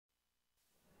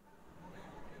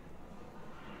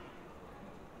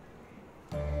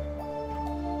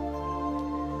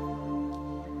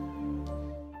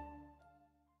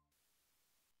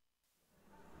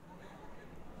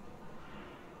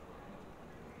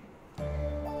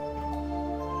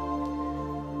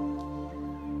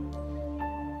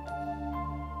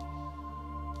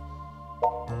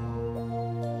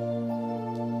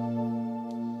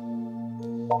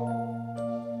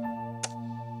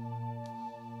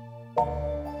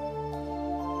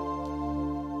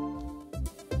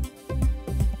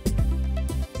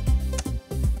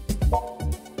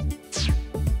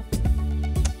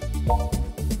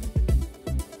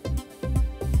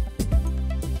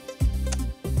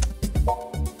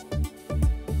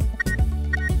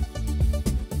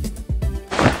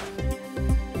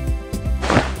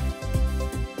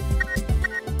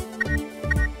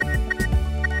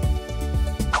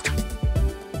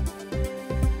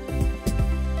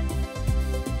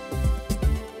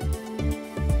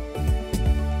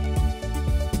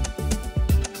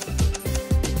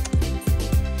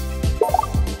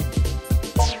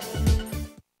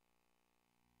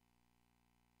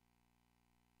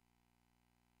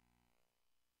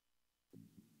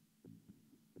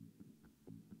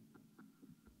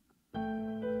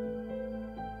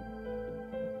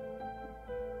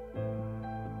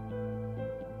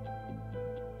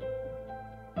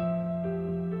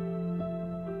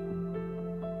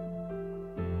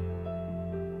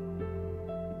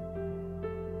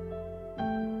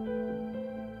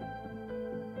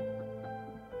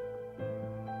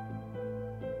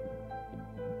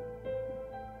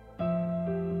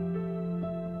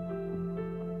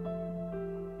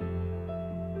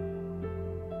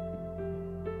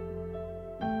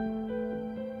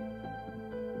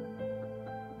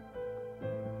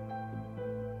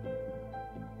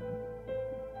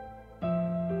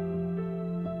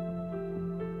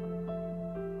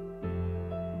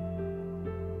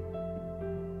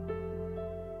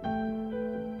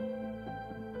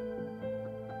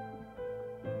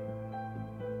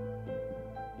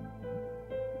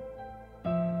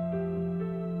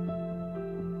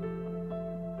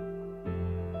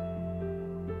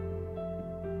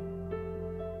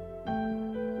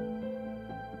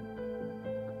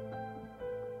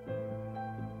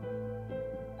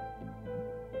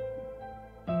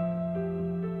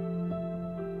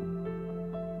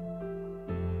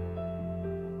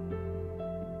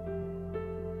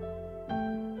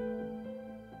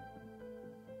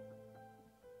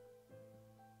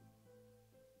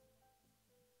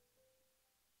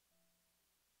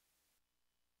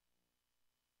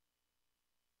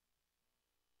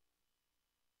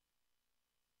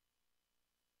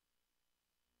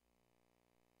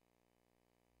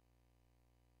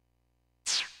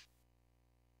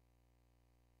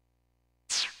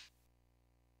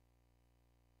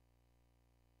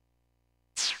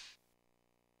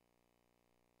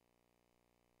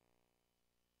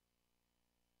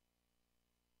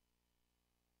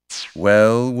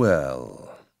Well,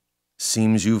 well.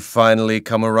 Seems you've finally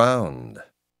come around.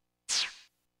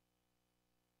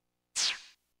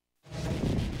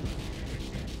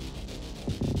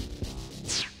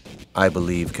 I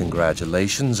believe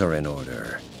congratulations are in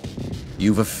order.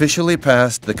 You've officially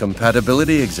passed the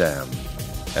compatibility exam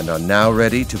and are now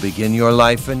ready to begin your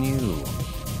life anew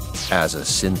as a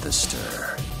synthester.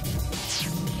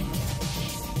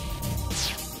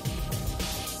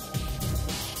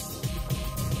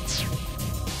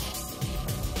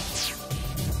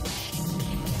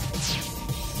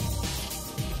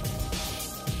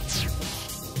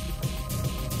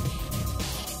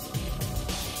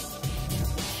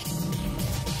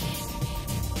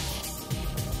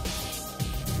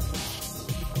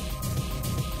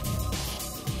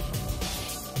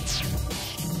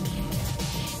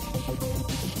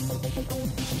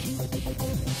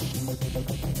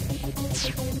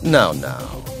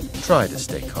 Now, try to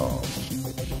stay calm.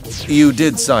 You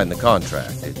did sign the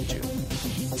contract, didn't you?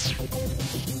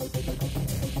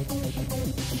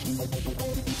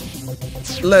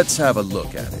 Let's have a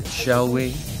look at it, shall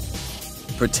we?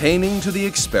 Pertaining to the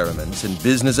experiments and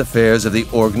business affairs of the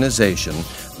organization,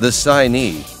 the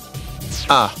signee...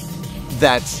 Ah,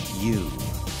 that's you.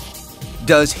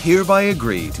 Does hereby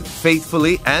agree to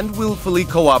faithfully and willfully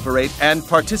cooperate and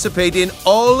participate in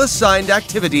all assigned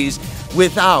activities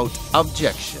without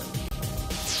objection.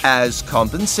 As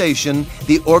compensation,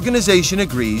 the organization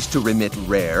agrees to remit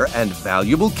rare and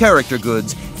valuable character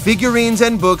goods, figurines,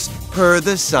 and books per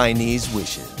the signee's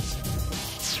wishes.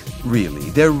 Really,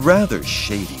 they're rather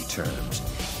shady terms.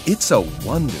 It's a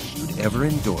wonder you'd ever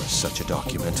endorse such a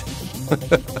document.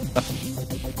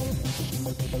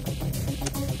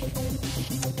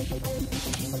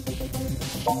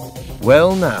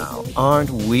 Well now, aren't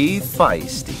we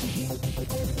feisty?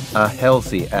 A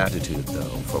healthy attitude,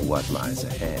 though, for what lies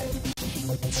ahead.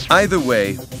 Either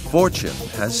way, fortune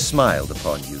has smiled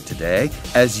upon you today,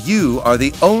 as you are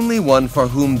the only one for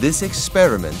whom this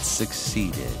experiment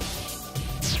succeeded.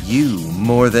 You,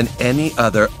 more than any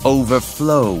other,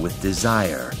 overflow with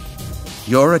desire.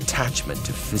 Your attachment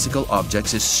to physical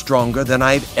objects is stronger than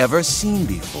I've ever seen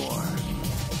before.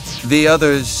 The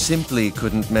others simply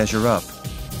couldn't measure up.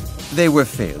 They were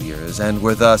failures and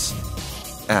were thus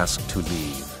asked to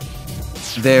leave.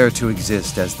 There to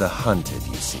exist as the hunted,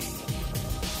 you see.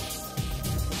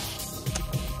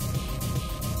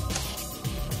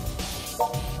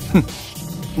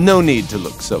 No need to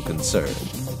look so concerned.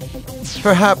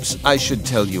 Perhaps I should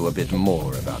tell you a bit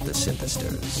more about the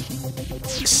synthesters.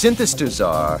 Synthesters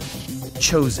are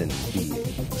chosen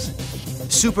beings.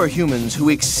 Superhumans who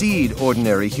exceed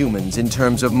ordinary humans in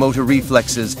terms of motor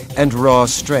reflexes and raw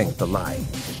strength alike.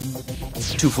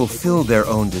 To fulfill their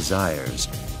own desires,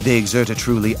 they exert a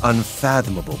truly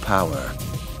unfathomable power.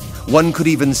 One could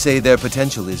even say their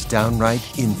potential is downright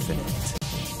infinite.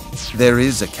 There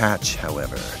is a catch,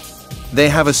 however. They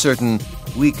have a certain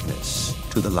weakness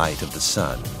to the light of the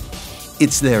sun.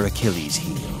 It's their Achilles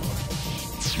heel.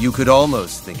 You could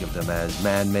almost think of them as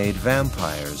man-made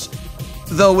vampires,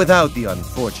 though without the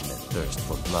unfortunate thirst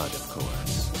for blood, of course.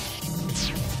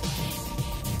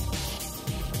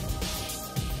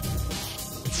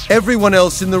 Everyone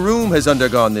else in the room has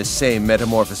undergone this same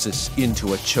metamorphosis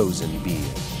into a chosen being.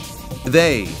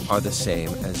 They are the same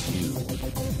as you.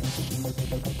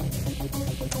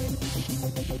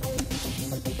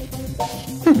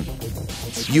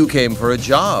 You came for a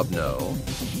job, no?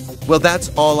 Well, that's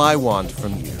all I want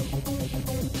from you.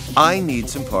 I need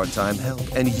some part-time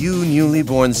help, and you newly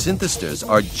born synthesters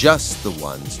are just the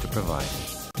ones to provide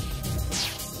it.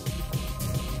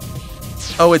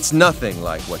 Oh, it's nothing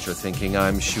like what you're thinking,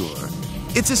 I'm sure.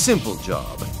 It's a simple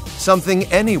job. Something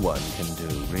anyone can do,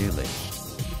 really.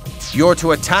 You're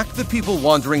to attack the people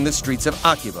wandering the streets of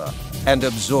Akiba and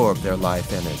absorb their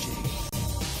life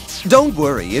energy. Don't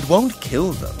worry, it won't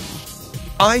kill them.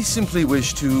 I simply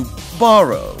wish to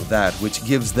borrow that which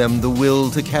gives them the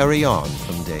will to carry on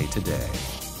from day to day.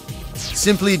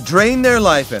 Simply drain their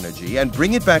life energy and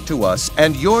bring it back to us,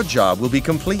 and your job will be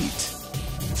complete.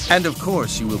 And of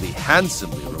course, you will be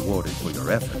handsomely rewarded for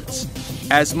your efforts.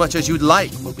 As much as you'd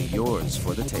like will be yours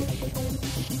for the taking.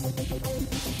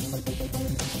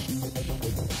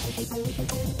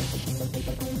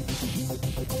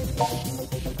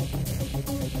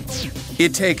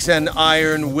 It takes an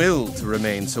iron will to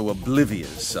remain so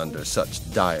oblivious under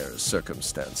such dire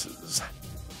circumstances.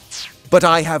 But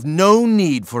I have no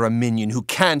need for a minion who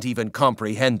can't even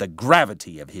comprehend the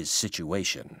gravity of his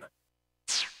situation.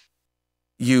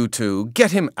 You two,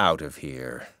 get him out of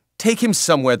here. Take him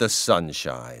somewhere the sun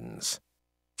shines.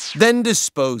 Then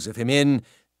dispose of him in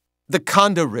the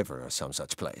Konda River or some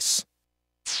such place.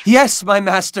 Yes, my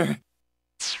master.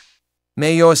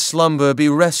 May your slumber be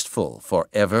restful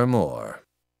forevermore.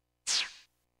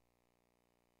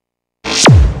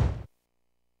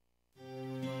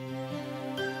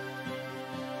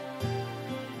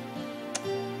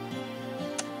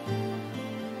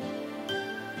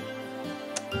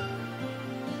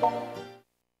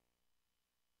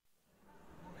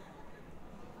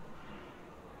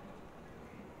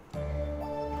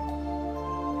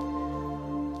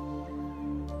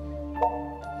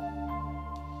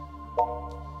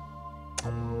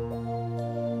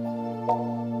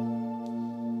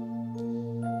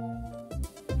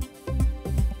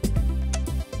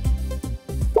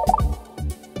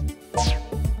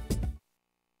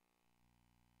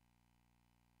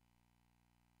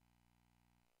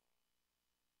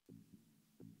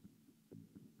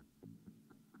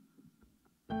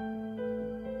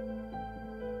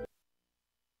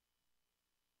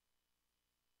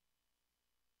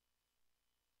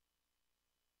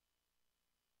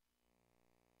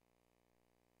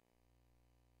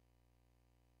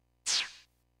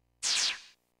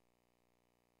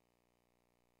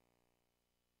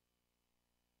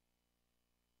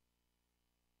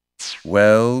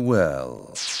 Well,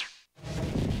 well.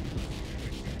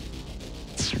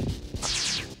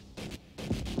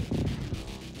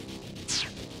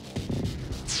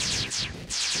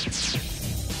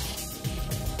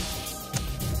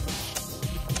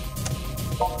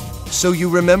 So you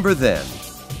remember then,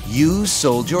 you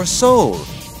sold your soul,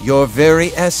 your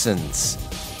very essence,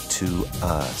 to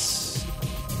us.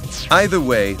 Either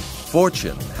way,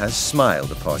 fortune has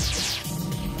smiled upon you.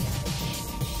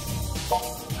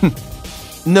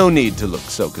 No need to look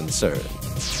so concerned.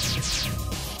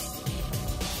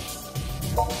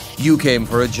 You came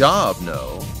for a job,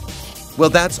 no?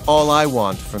 Well, that's all I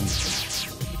want from you.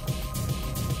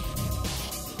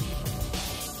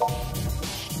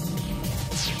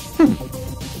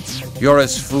 You're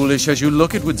as foolish as you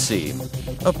look, it would seem.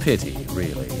 A pity,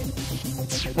 really.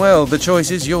 Well, the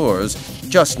choice is yours.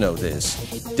 Just know this.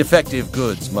 Defective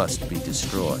goods must be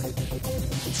destroyed.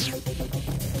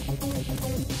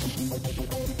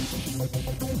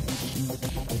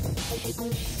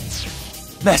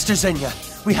 Master Xenia,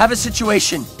 we have a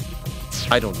situation.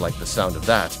 I don't like the sound of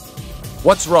that.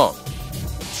 What's wrong?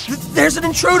 There's an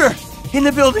intruder in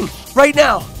the building right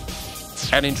now.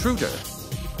 An intruder?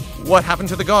 What happened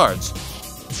to the guards?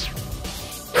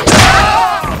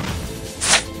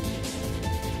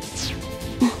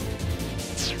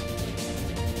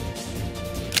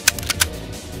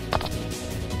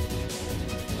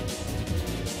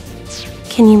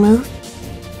 Can you move?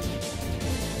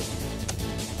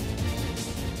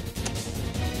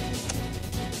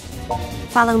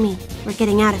 Follow me. We're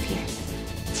getting out of here.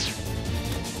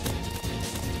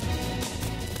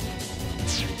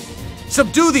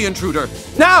 Subdue the intruder!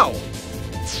 Now!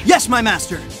 Yes, my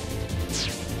master.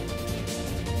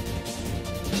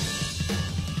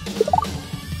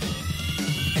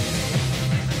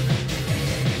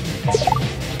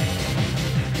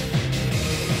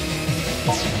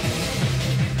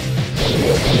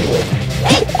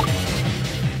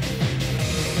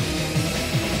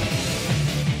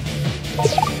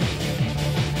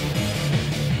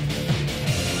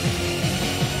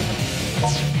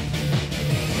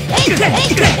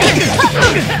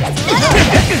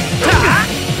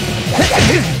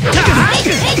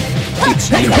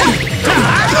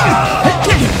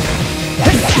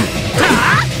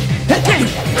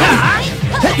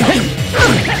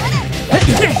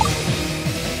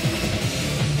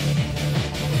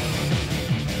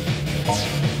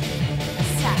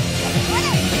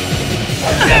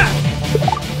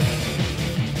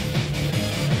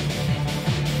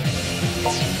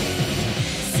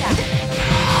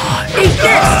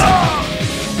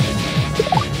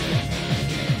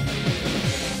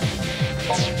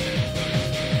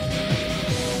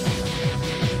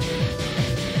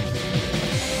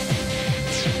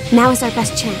 Now is our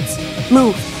best chance.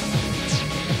 Move.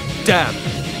 Damn!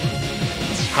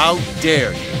 How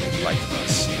dare you enlighten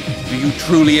us? Do you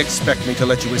truly expect me to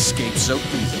let you escape so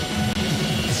easily?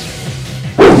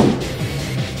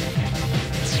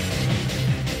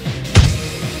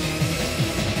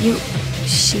 You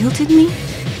shielded me?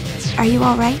 Are you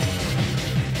all right?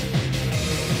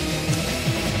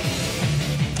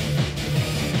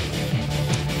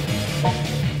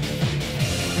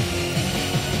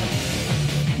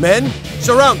 Men,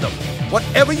 surround them.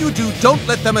 Whatever you do, don't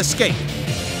let them escape.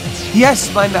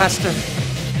 Yes, my master.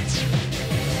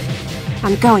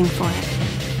 I'm going for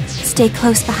it. Stay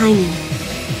close behind me.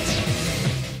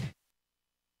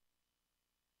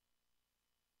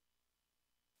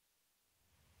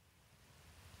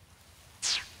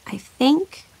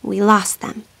 We lost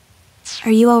them.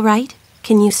 Are you all right?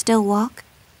 Can you still walk?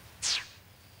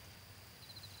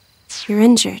 You're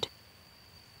injured.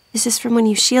 This is from when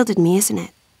you shielded me, isn't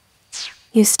it?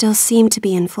 You still seem to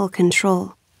be in full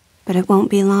control, but it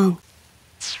won't be long.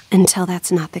 Until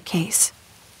that's not the case.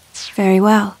 Very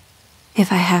well,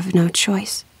 if I have no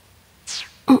choice.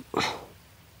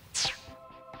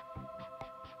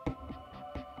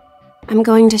 I'm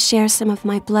going to share some of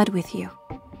my blood with you.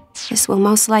 This will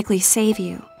most likely save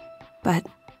you, but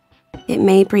it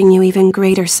may bring you even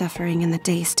greater suffering in the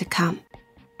days to come.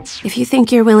 If you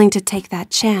think you're willing to take that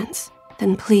chance,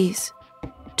 then please,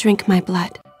 drink my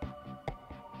blood.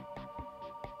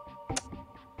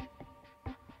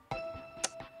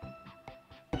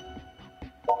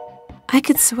 I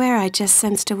could swear I just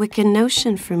sensed a wicked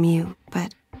notion from you,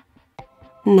 but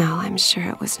no, I'm sure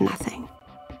it was nothing.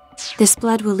 This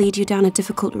blood will lead you down a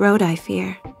difficult road, I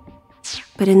fear.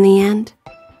 But in the end,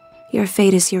 your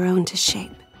fate is your own to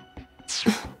shape.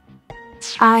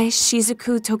 I,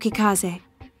 Shizuku Tokikaze,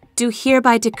 do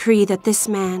hereby decree that this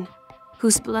man,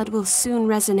 whose blood will soon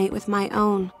resonate with my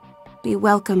own, be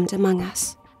welcomed among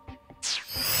us.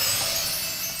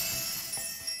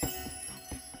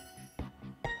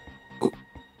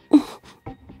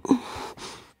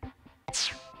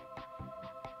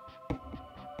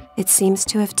 It seems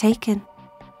to have taken,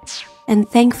 and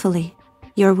thankfully,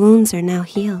 your wounds are now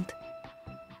healed.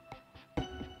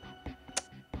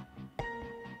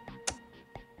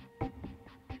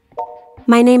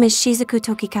 My name is Shizuku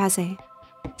Tokikaze.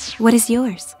 What is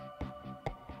yours?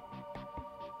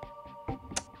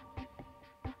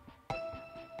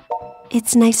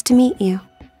 It's nice to meet you.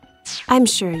 I'm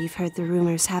sure you've heard the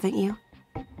rumors, haven't you?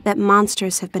 That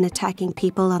monsters have been attacking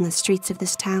people on the streets of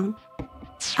this town.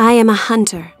 I am a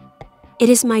hunter. It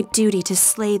is my duty to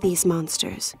slay these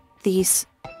monsters, these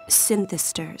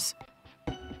synthesters.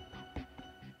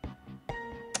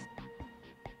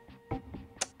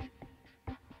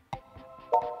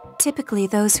 Typically,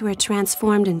 those who are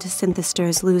transformed into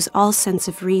synthesters lose all sense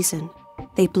of reason.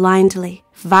 They blindly,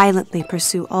 violently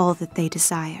pursue all that they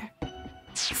desire.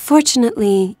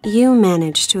 Fortunately, you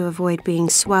manage to avoid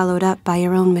being swallowed up by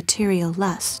your own material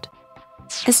lust.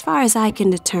 As far as I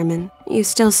can determine, you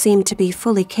still seem to be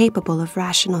fully capable of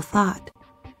rational thought.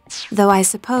 Though I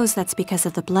suppose that's because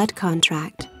of the blood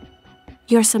contract.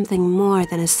 You're something more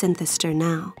than a synthester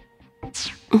now.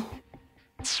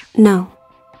 No,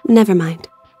 never mind.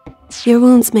 Your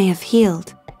wounds may have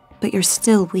healed, but you're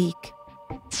still weak.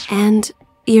 And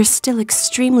you're still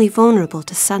extremely vulnerable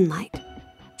to sunlight.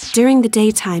 During the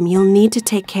daytime, you'll need to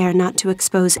take care not to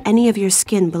expose any of your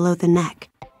skin below the neck.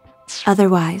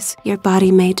 Otherwise, your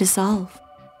body may dissolve.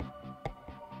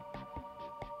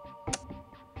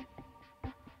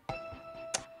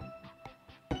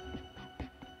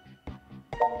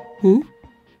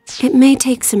 It may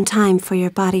take some time for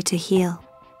your body to heal.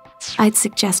 I'd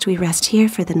suggest we rest here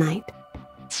for the night.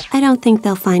 I don't think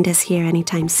they'll find us here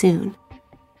anytime soon.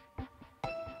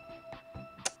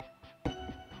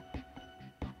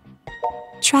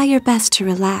 Try your best to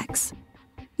relax.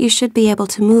 You should be able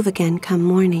to move again come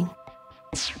morning.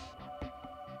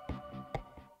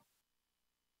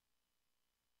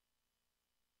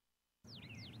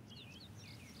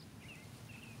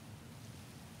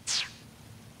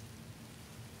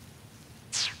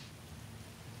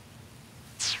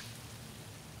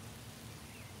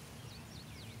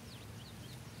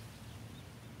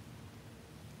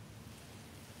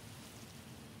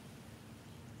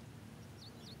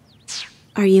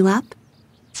 Are you up?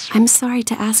 I'm sorry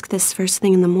to ask this first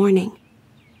thing in the morning,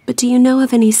 but do you know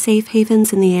of any safe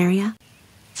havens in the area?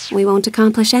 We won't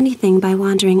accomplish anything by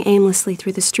wandering aimlessly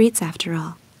through the streets after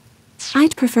all.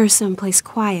 I'd prefer someplace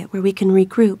quiet where we can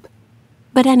regroup,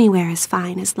 but anywhere is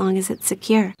fine as long as it's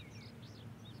secure.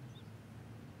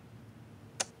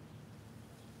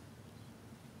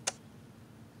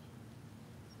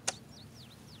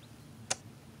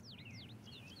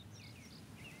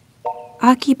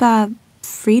 Akiba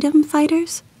freedom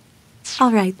fighters?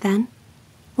 All right then.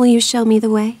 Will you show me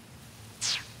the way?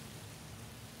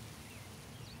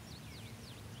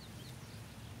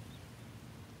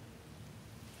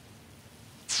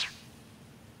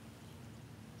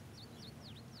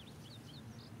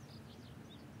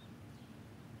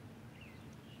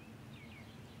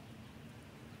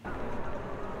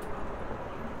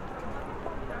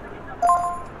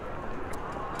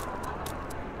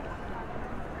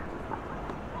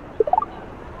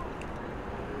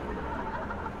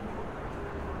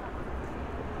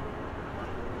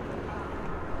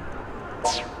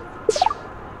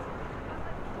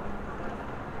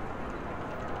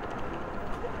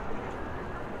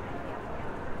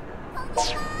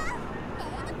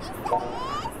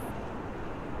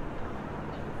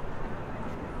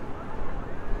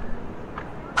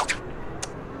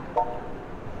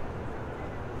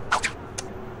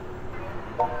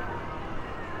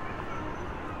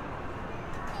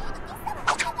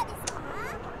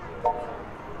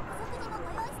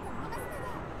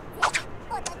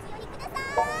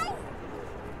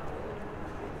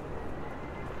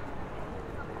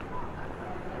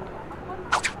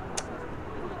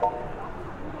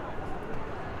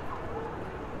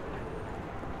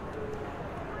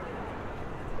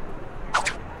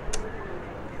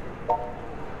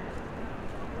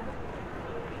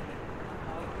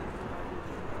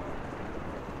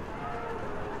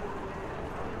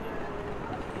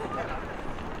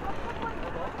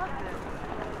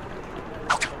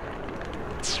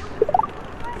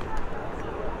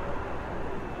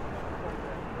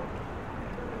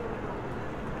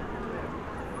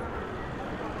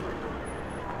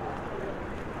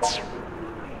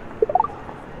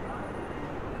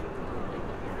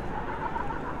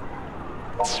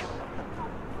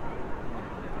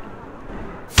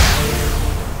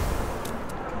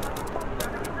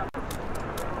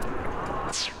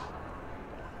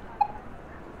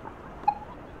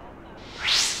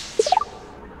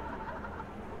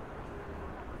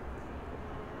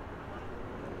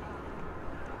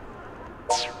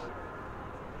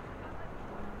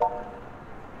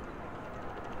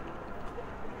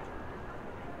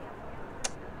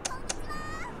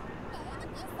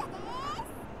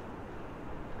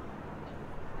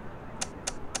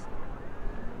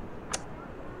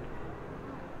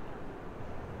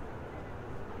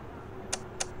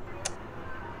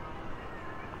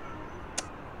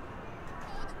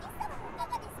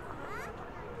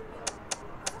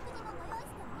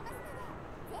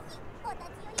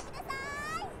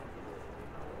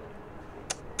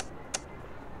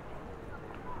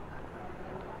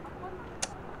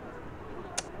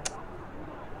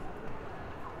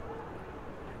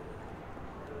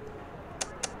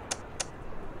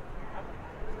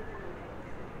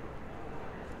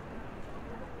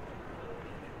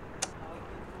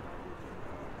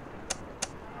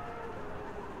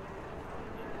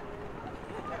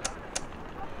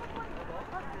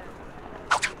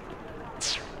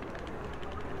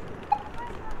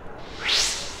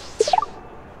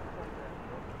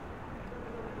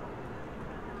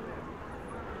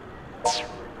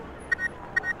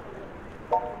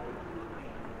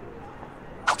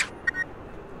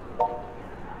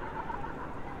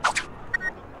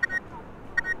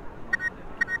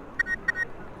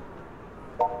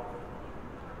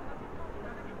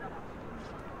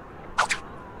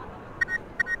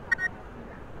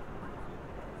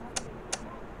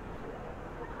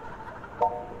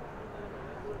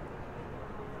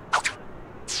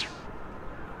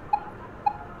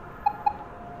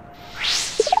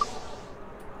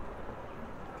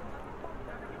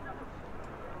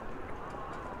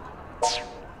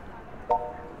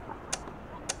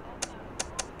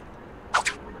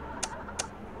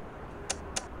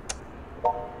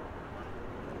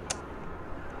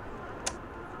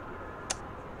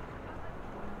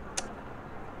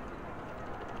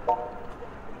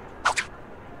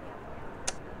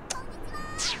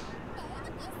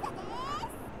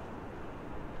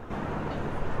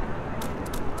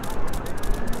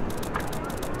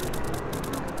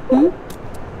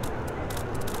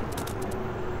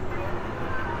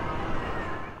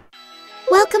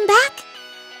 Welcome back.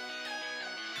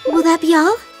 Will that be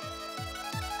all?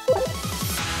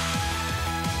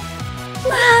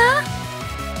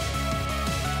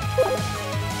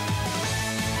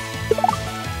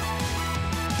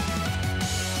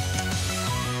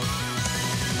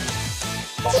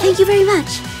 Thank you very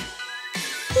much.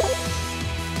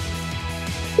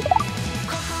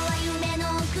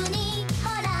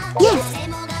 Yes.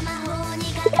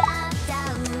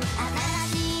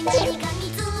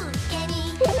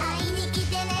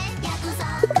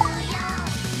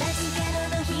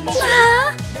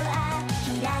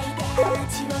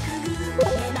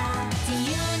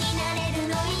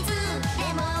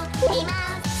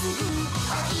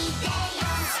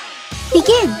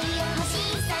 Begin.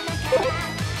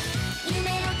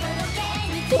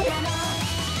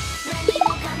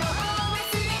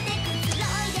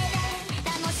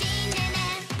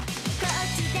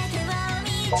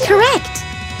 Correct.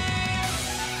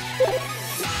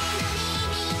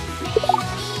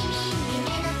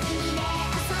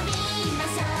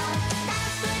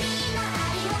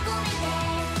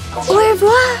 Au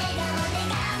revoir.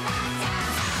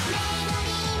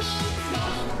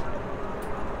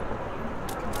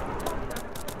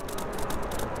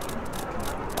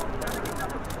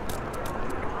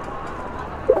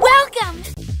 Welcome.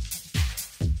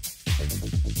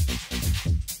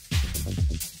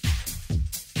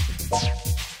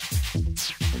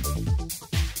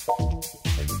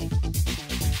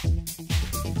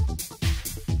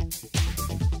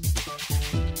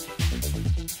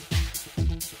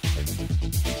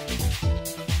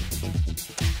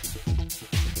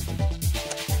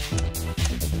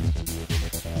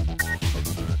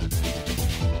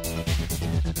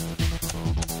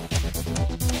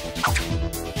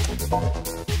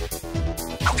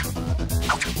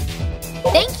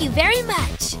 Thank you very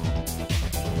much.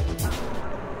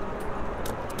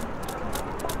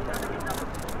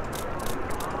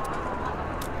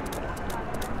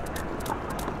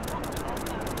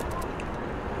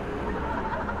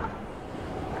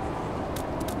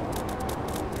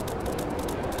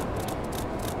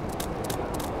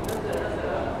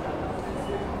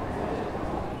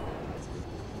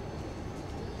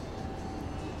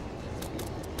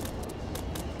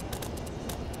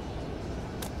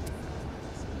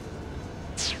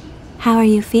 How are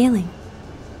you feeling?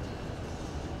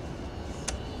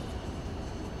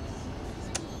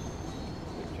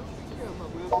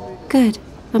 Good.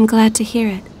 I'm glad to hear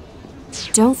it.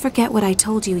 Don't forget what I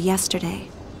told you yesterday.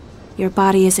 Your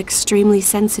body is extremely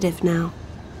sensitive now.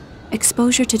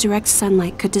 Exposure to direct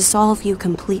sunlight could dissolve you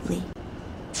completely.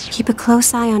 Keep a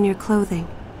close eye on your clothing.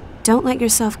 Don't let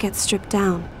yourself get stripped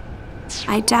down.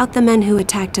 I doubt the men who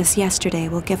attacked us yesterday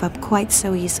will give up quite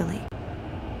so easily.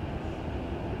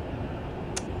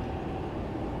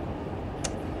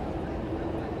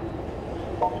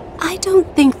 I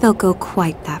don't think they'll go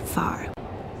quite that far.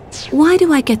 Why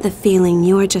do I get the feeling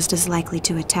you're just as likely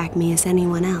to attack me as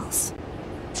anyone else?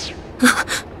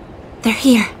 They're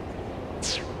here.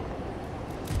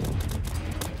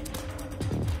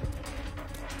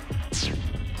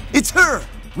 It's her!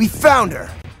 We found her!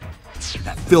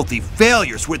 That filthy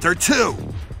failure's with her too!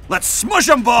 Let's smush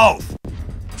them both!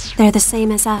 They're the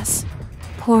same as us.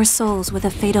 Poor souls with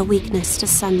a fatal weakness to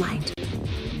sunlight.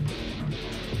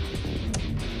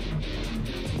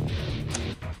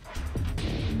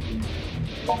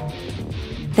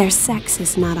 Their sex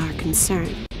is not our concern.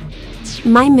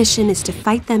 My mission is to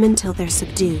fight them until they're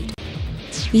subdued.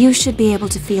 You should be able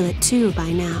to feel it too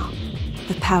by now.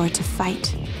 The power to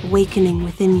fight, awakening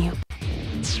within you.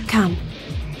 Come,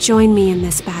 join me in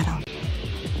this battle.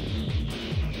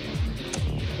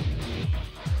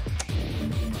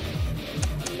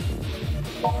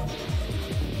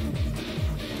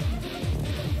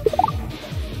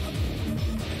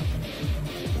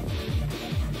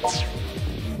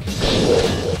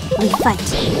 We fight.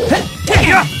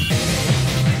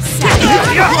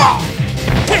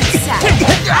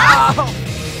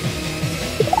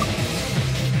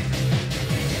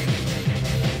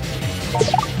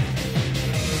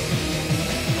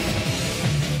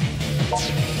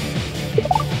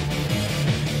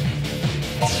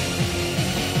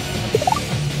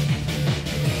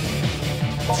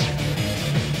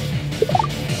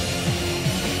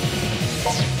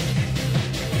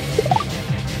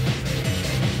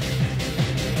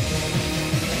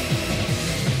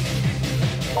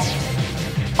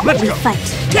 Let's go! Fight.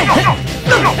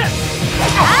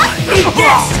 Eat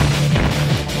this!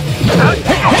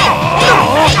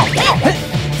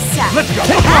 Let's go!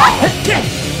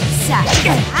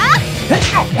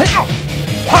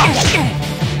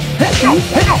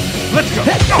 Let's go!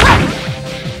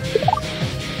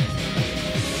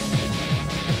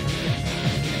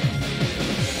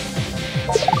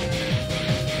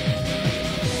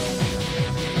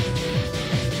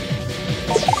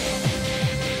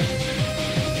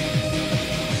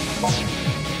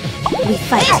 We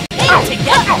fight.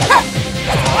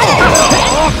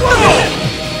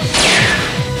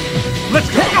 Let's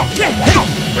go!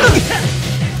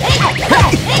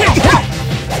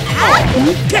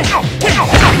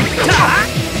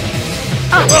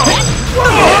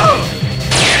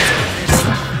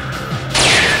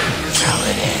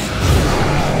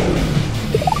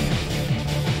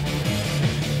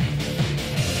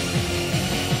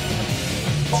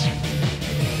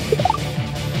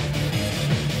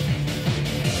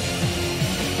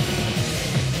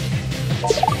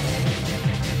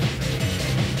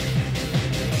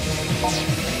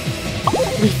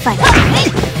 We fight.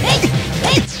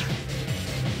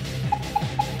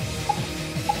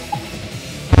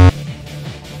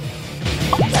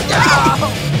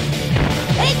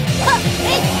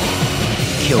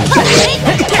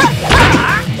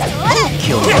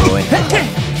 Killjoy. Killjoy.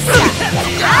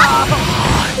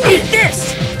 Eat this!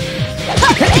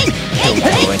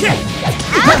 Killjoy.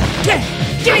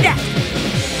 Give me that!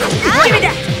 Give me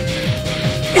that!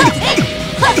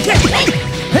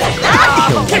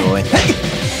 Killjoy.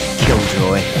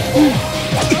 Killjoy.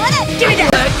 Give me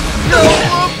that! Go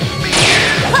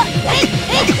of me!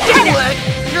 Give me that!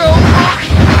 Go of me!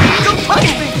 Don't touch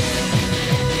me!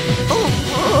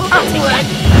 Let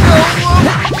go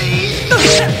of me!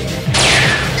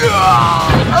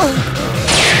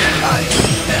 I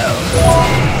fell.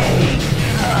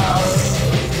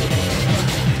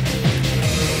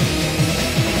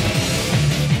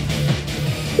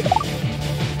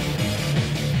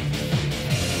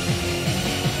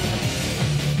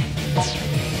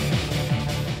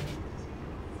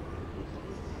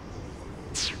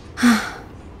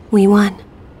 We won.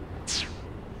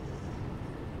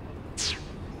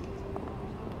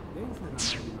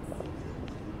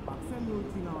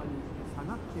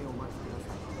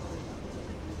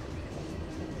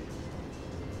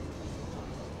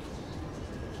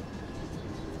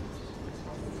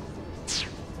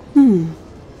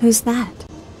 Who's that?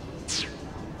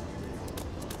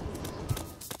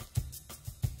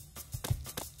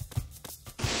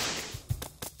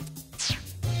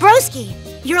 Broski,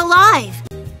 you're alive!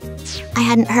 I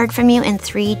hadn't heard from you in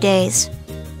 3 days.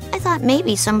 I thought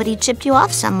maybe somebody chipped you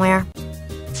off somewhere.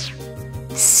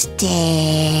 Stare.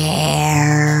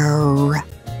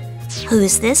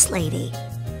 Who's this lady?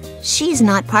 She's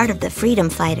not part of the Freedom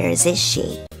Fighters, is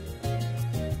she?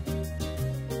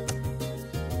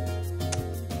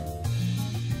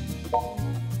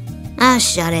 Ah,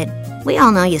 shut it. We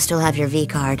all know you still have your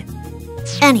V-card.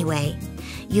 Anyway,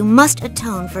 you must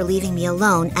atone for leaving me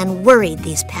alone and worried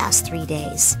these past 3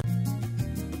 days.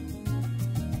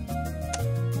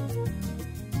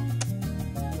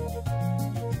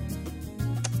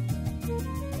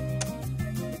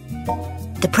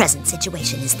 The present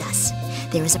situation is thus.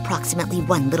 There is approximately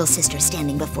one little sister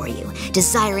standing before you,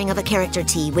 desiring of a character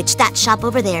tea, which that shop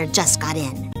over there just got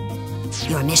in.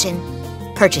 Your mission?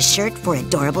 Purchase shirt for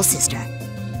adorable sister.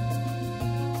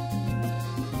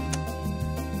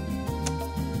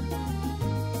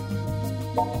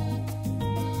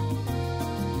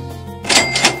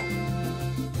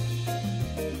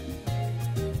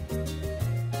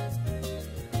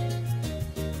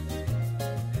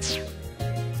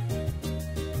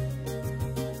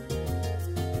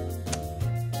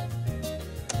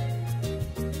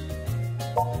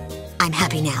 I'm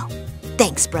happy now.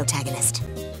 Thanks, protagonist.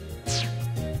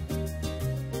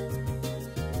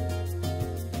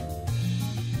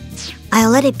 I'll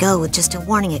let it go with just a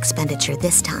warning expenditure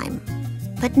this time.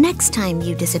 But next time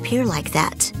you disappear like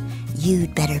that,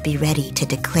 you'd better be ready to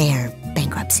declare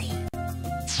bankruptcy.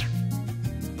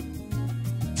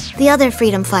 The other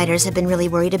freedom fighters have been really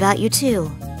worried about you too.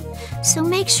 So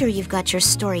make sure you've got your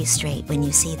story straight when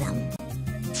you see them.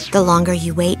 The longer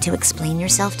you wait to explain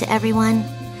yourself to everyone,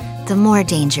 the more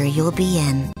danger you'll be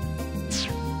in.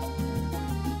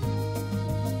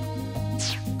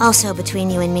 Also, between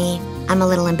you and me, I'm a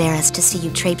little embarrassed to see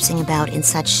you traipsing about in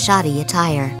such shoddy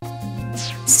attire.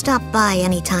 Stop by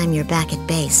anytime you're back at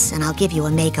base, and I'll give you a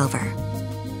makeover.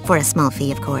 For a small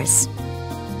fee, of course.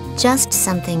 Just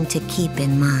something to keep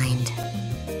in mind.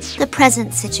 The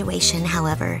present situation,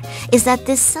 however, is that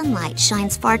this sunlight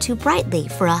shines far too brightly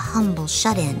for a humble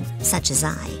shut-in such as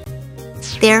I.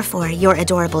 Therefore, your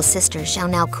adorable sister shall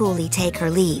now coolly take her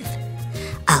leave.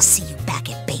 I'll see you back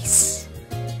at base.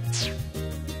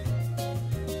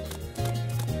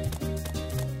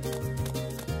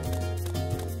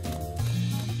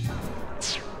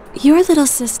 Your little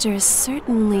sister is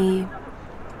certainly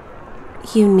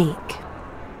unique.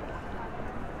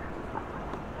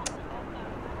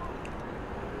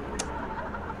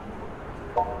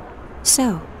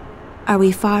 So, are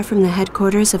we far from the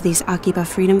headquarters of these Akiba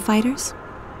freedom fighters?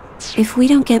 If we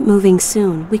don't get moving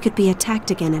soon, we could be attacked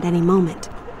again at any moment.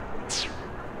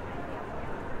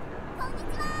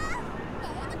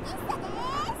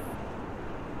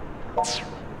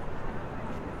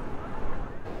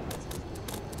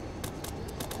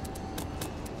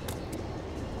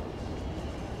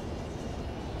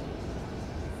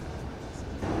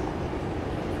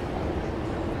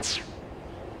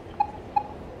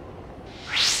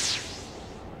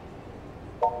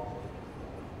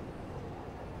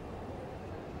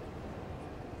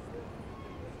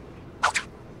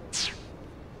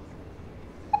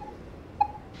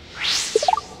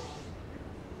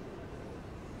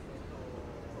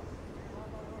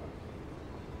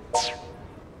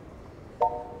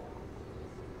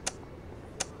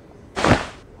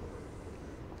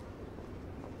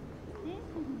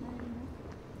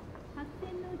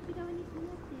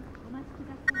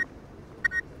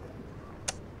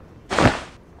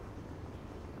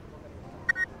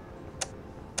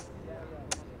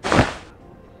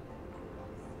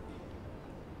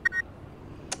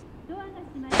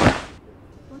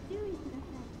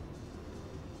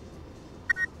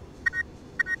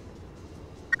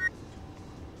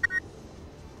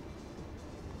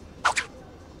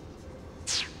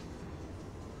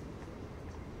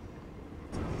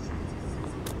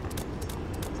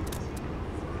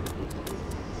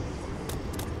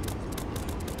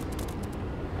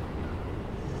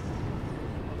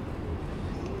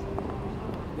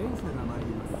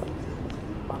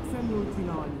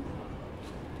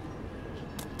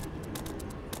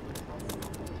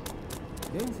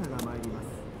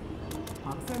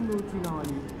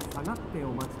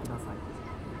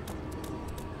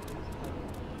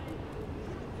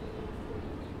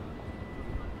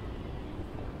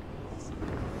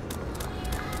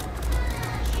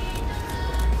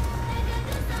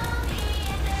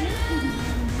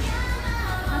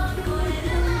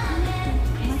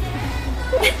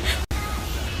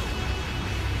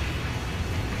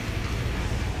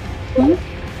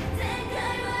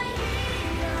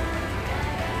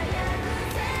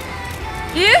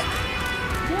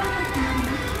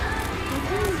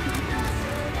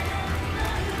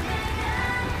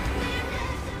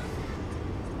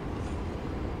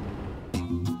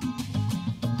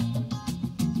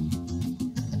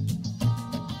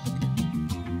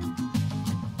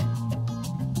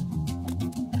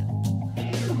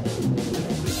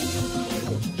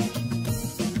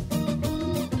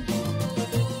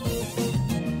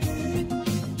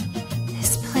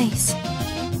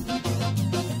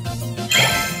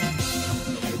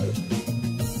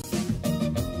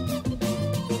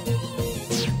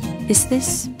 Is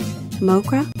this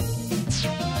Mogra?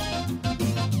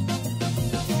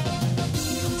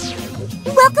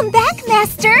 Welcome back,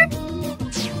 Master!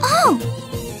 Oh!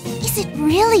 Is it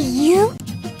really you?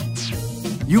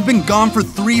 You've been gone for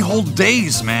 3 whole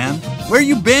days, man. Where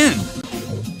you been?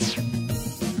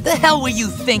 The hell were you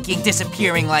thinking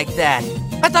disappearing like that?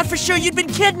 I thought for sure you'd been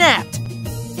kidnapped.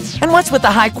 And what's with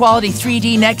the high-quality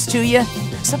 3D next to you?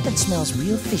 Something smells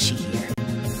real fishy here.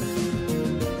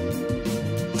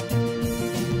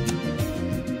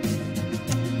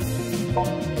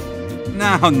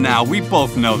 Now, we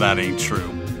both know that ain't true.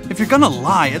 If you're gonna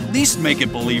lie, at least make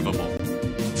it believable.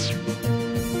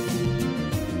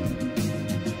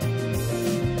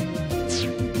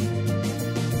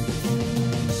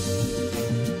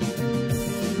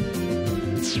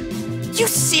 You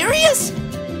serious?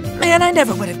 Man, I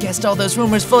never would have guessed all those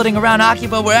rumors floating around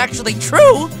Akiba were actually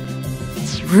true.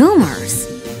 Rumors?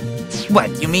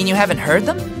 What, you mean you haven't heard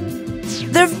them?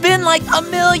 There've been like a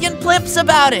million blips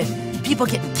about it. People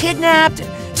getting kidnapped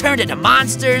and turned into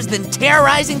monsters, then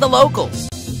terrorizing the locals.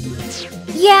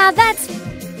 Yeah, that's...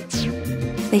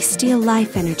 They steal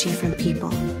life energy from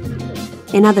people.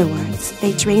 In other words,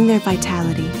 they drain their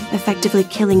vitality, effectively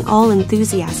killing all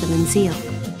enthusiasm and zeal.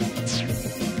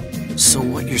 So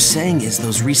what you're saying is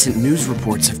those recent news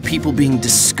reports of people being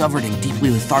discovered in deeply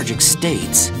lethargic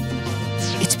states?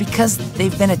 It's because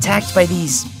they've been attacked by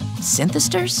these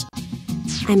synthesters?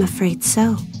 I'm afraid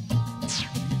so.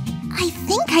 I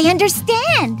think I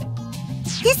understand.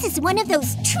 This is one of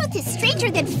those truth is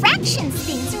stranger than fractions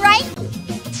things, right?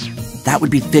 That would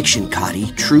be fiction,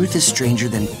 Kati. Truth is stranger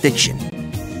than fiction.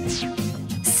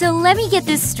 So let me get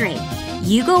this straight.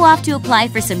 You go off to apply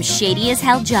for some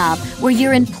shady-as-hell job where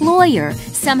your employer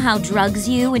somehow drugs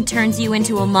you and turns you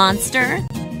into a monster?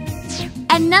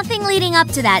 and nothing leading up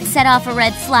to that set off a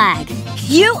red flag.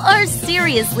 You are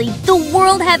seriously the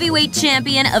world heavyweight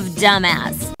champion of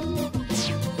dumbass.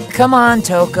 Come on,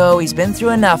 Toko, he's been through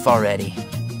enough already.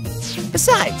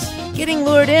 Besides, getting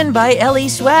lured in by LE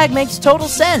swag makes total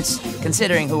sense,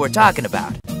 considering who we're talking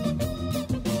about.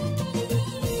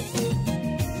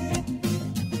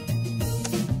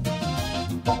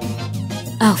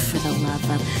 Oh, for the love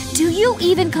of... Do you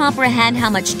even comprehend how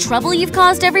much trouble you've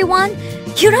caused everyone?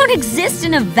 You don't exist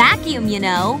in a vacuum, you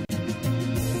know.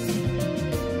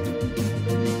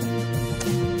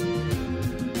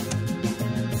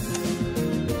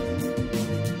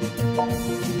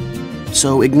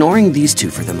 So, ignoring these two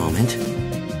for the moment,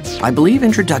 I believe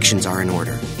introductions are in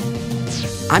order.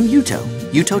 I'm Yuto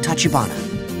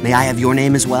Tachibana. May I have your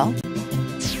name as well?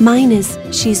 Mine is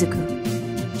Shizuku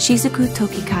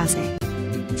Tokikaze.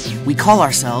 We call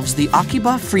ourselves the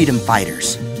Akiba Freedom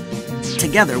Fighters.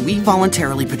 Together, we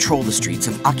voluntarily patrol the streets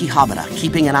of Akihabara,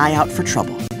 keeping an eye out for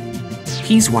trouble.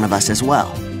 He's one of us as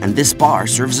well, and this bar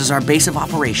serves as our base of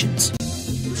operations.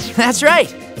 That's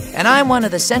right, and I'm one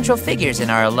of the central figures in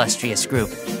our illustrious group.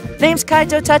 Name's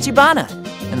Kaito Tachibana,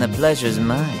 and the pleasure's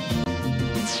mine.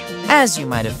 As you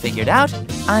might have figured out,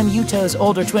 I'm Yuto's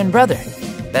older twin brother.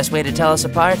 Best way to tell us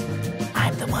apart?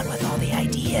 I'm the one with all the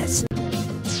ideas.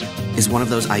 Is one of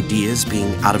those ideas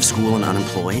being out of school and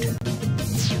unemployed?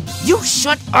 You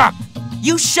shut up!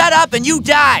 You shut up and you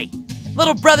die!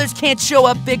 Little brothers can't show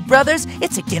up big brothers.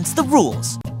 It's against the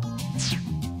rules.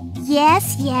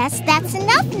 Yes, that's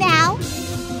enough now.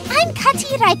 I'm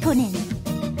Kati Raikkonen.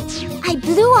 I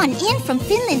blew on in from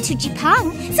Finland to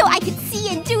Japan so I could see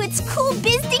and do its cool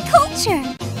bizdy culture.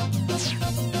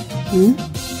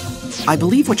 I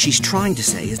believe what she's trying to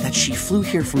say is that she flew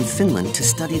here from Finland to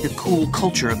study the cool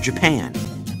culture of Japan.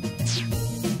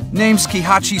 Name's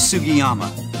Kihachi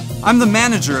Sugiyama. I'm the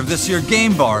manager of this here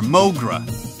game bar, Mogra,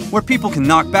 where people can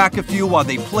knock back a few while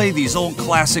they play these old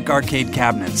classic arcade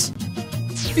cabinets.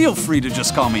 Feel free to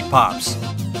just call me Pops.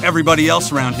 Everybody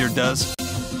else around here does.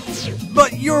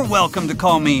 But you're welcome to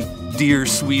call me Dear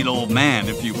Sweet Old Man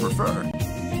if you prefer.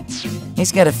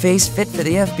 He's got a face fit for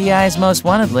the FBI's most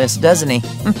wanted list, doesn't he?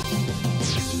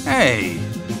 Hey.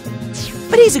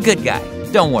 But he's a good guy,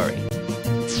 don't worry.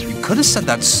 You could have said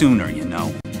that sooner, you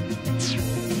know.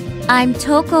 I'm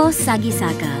Toko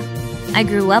Sagisaka. I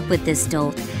grew up with this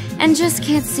dolt, and just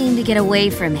can't seem to get away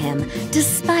from him,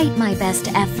 despite my best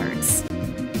efforts.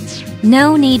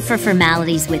 No need for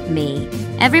formalities with me.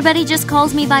 Everybody just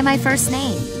calls me by my first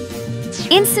name.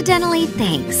 Incidentally,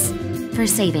 thanks for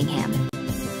saving him.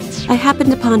 I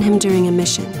happened upon him during a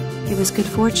mission. It was good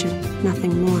fortune,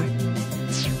 nothing more.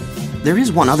 There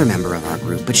is one other member of our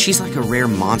group, but she's like a rare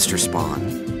monster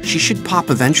spawn. She should pop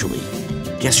eventually.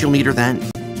 Guess you'll meet her then.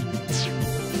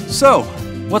 So,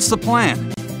 what's the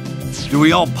plan? Do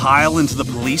we all pile into the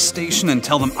police station and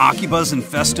tell them Akiba's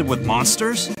infested with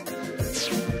monsters?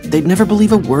 They'd never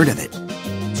believe a word of it.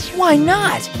 Why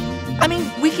not? I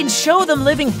mean, we can show them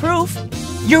living proof.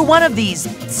 You're one of these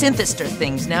synthester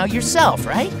things now yourself,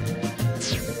 right?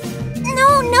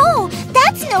 No,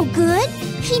 that's no good.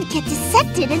 He'd get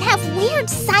dissected and have weird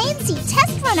sciencey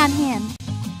tests run on him.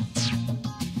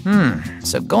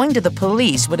 So going to the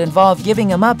police would involve giving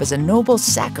him up as a noble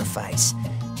sacrifice.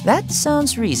 That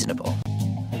sounds reasonable.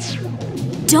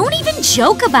 Don't even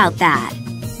joke about that.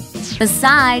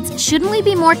 Besides, shouldn't we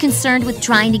be more concerned with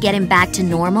trying to get him back to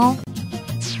normal?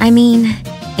 I mean,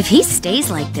 if he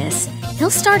stays like this, he'll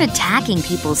start attacking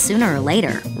people sooner or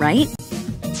later, right?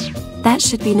 That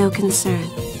should be no concern.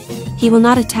 He will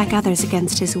not attack others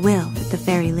against his will, at the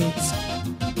very least.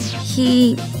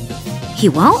 He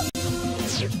won't?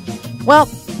 Well,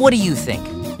 what do you think?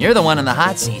 You're the one in the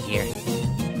hot seat here.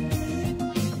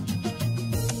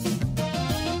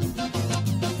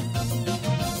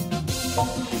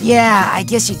 Yeah, I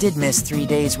guess you did miss 3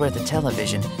 days worth of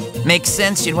television. Makes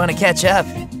sense you'd want to catch up.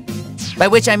 By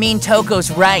which I mean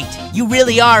Toko's right. You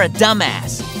really are a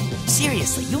dumbass.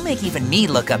 Seriously, you make even me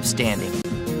look upstanding.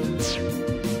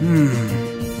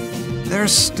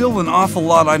 There's still an awful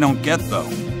lot I don't get, though.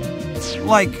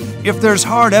 Like, if there's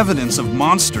hard evidence of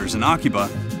monsters in Akiba,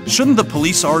 shouldn't the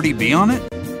police already be on it?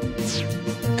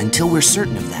 Until we're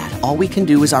certain of that, all we can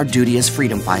do is our duty as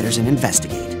freedom fighters and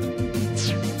investigate.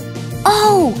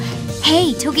 Oh!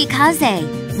 Hey,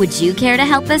 Tokikaze, would you care to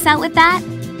help us out with that?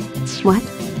 What?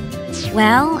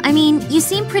 Well, I mean, you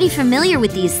seem pretty familiar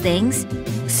with these things.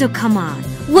 So come on,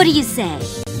 what do you say?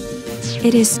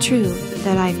 It is true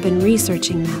that I've been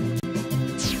researching them.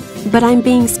 But I'm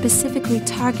being specifically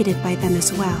targeted by them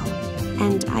as well.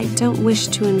 And I don't wish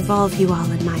to involve you all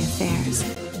in my affairs.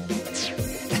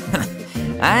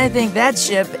 I think that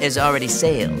ship has already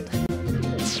sailed.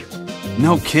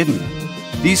 No kidding.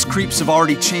 These creeps have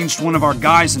already changed one of our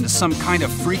guys into some kind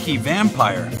of freaky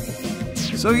vampire.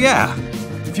 So yeah,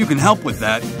 if you can help with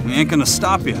that, we ain't gonna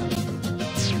stop you.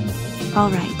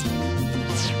 All right.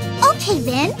 Okay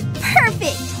then,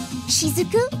 perfect.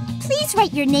 Shizuku, please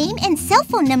write your name and cell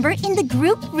phone number in the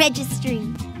group registry.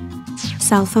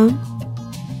 Cell phone?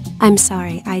 I'm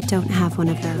sorry, I don't have one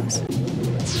of those.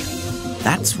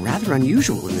 That's rather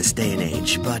unusual in this day and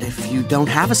age, but if you don't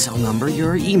have a cell number,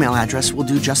 your email address will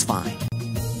do just fine.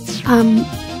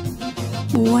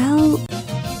 Well...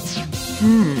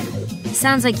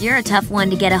 Sounds like you're a tough one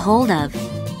to get a hold of.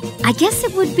 I guess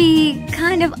it would be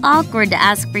kind of awkward to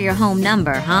ask for your home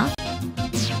number, huh?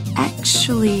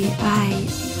 Actually, I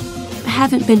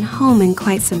haven't been home in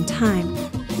quite some time.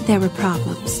 There were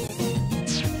problems.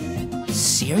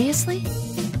 Seriously?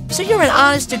 So you're an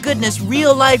honest-to-goodness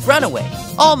real-life runaway,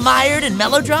 all mired in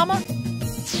melodrama?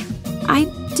 I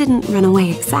didn't run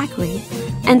away exactly,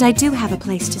 and I do have a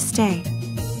place to stay.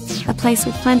 A place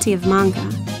with plenty of manga.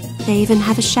 They even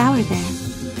have a shower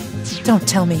there. Don't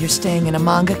tell me you're staying in a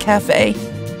manga cafe.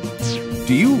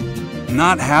 Do you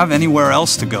not have anywhere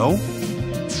else to go?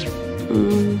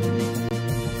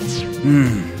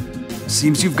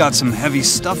 Seems you've got some heavy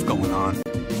stuff going on.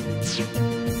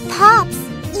 Pops,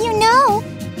 you know,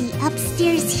 the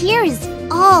upstairs here is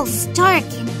all stark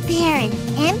and bare and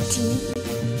empty.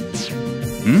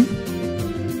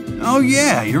 Oh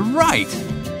yeah, you're right.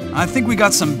 I think we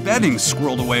got some bedding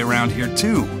squirreled away around here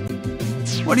too.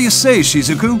 What do you say,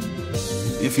 Shizuku?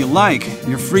 If you like,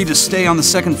 you're free to stay on the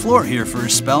second floor here for a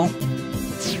spell.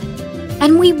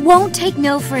 And we won't take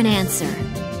no for an answer.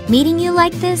 Meeting you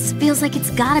like this feels like it's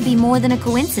gotta be more than a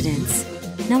coincidence.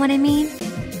 Know what I mean?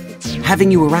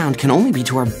 Having you around can only be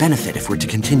to our benefit if we're to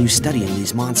continue studying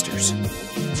these monsters.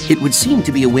 It would seem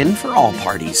to be a win for all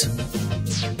parties.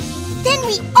 Then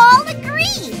we all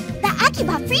agree! The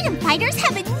Akiba Freedom Fighters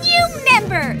have a new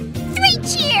member! 3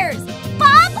 cheers!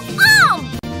 Bob Om!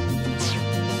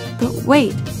 But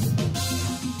wait.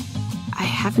 I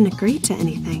haven't agreed to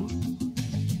anything.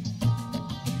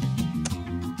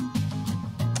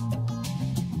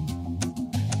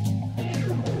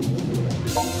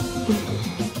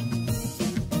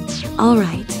 All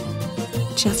right.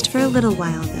 Just for a little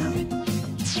while, though.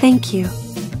 Thank you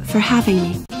for having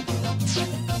me.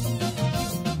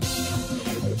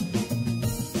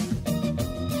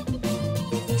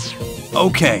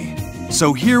 Okay,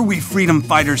 so here we freedom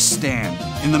fighters stand,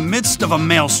 in the midst of a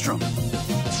maelstrom.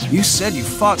 You said you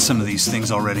fought some of these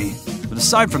things already, but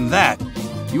aside from that,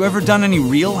 you ever done any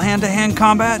real hand-to-hand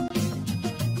combat?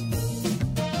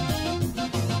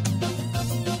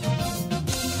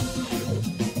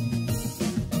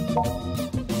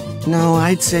 No,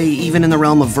 I'd say even in the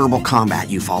realm of verbal combat,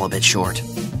 you fall a bit short.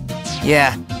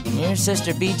 Yeah, your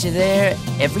sister beat you there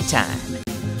every time.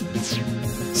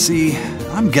 See,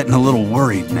 I'm getting a little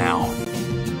worried now.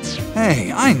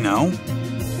 Hey, I know.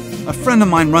 A friend of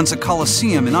mine runs a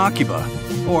coliseum in Akiba,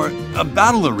 or a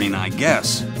battle arena, I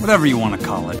guess, whatever you want to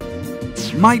call it.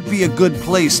 Might be a good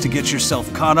place to get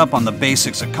yourself caught up on the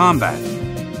basics of combat.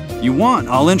 You want,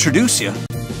 I'll introduce you.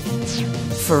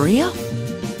 For real?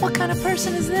 What kind of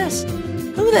person is this?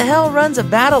 Who the hell runs a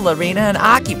battle arena in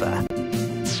Akiba?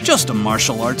 Just a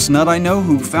martial arts nut I know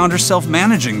who found herself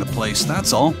managing the place,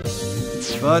 that's all.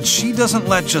 But she doesn't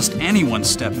let just anyone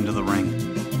step into the ring.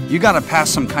 You gotta pass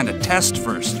some kind of test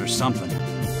first or something.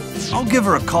 I'll give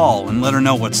her a call and let her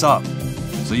know what's up.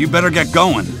 So you better get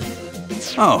going.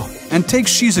 Oh, and take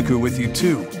Shizuku with you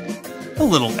too. A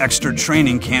little extra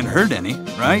training can't hurt any,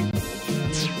 right?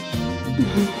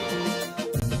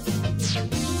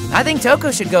 I think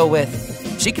Toko should go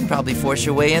with. She can probably force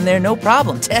her way in there, no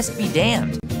problem. Test be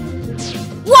damned.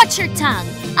 Watch your tongue!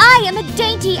 I am a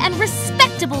dainty and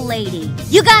respectable lady.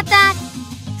 You got that?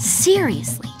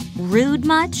 Seriously, rude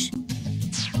much?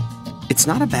 It's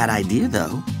not a bad idea,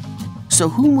 though. So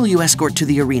whom will you escort to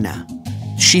the arena?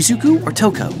 Shizuku or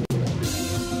Toko?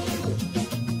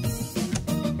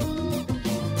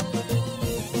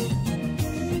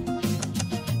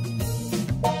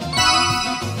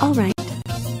 All right.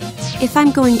 If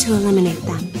I'm going to eliminate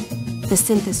them, the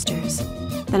synthesters,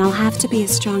 then I'll have to be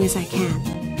as strong as I can.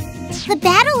 The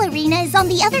battle arena is on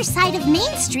the other side of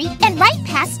Main Street and right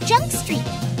past Junk Street.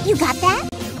 You got that?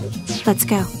 Let's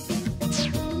go.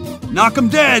 Knock 'em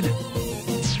dead!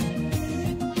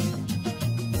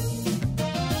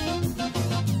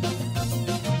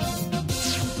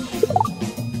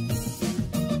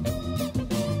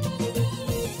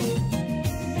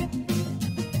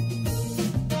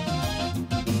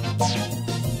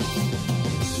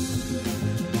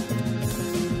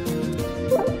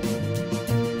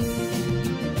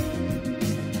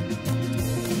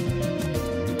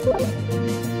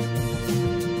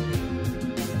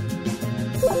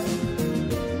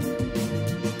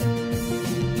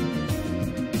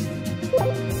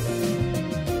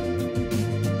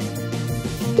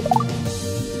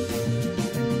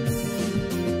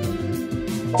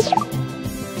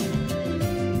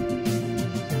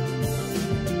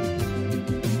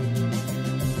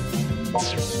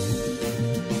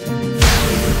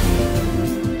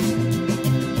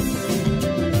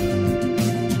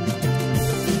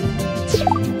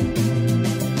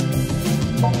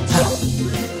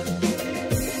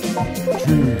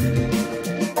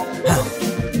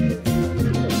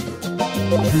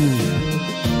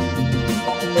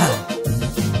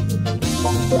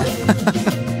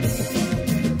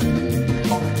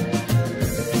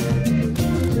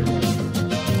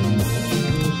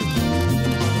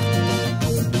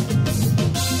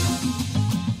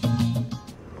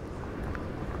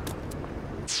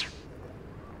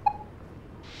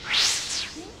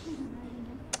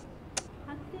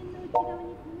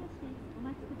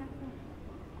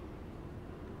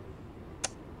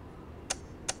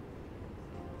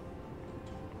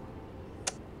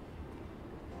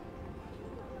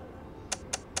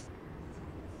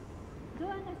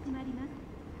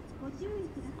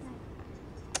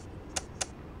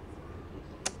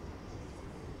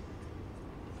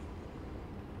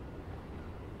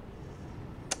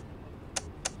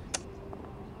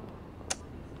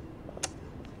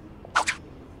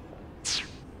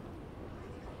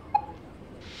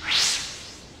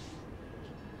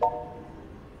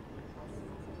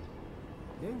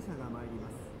 電車が参りま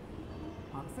す。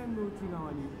白線の内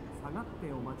側に下がっ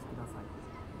てお待ちください。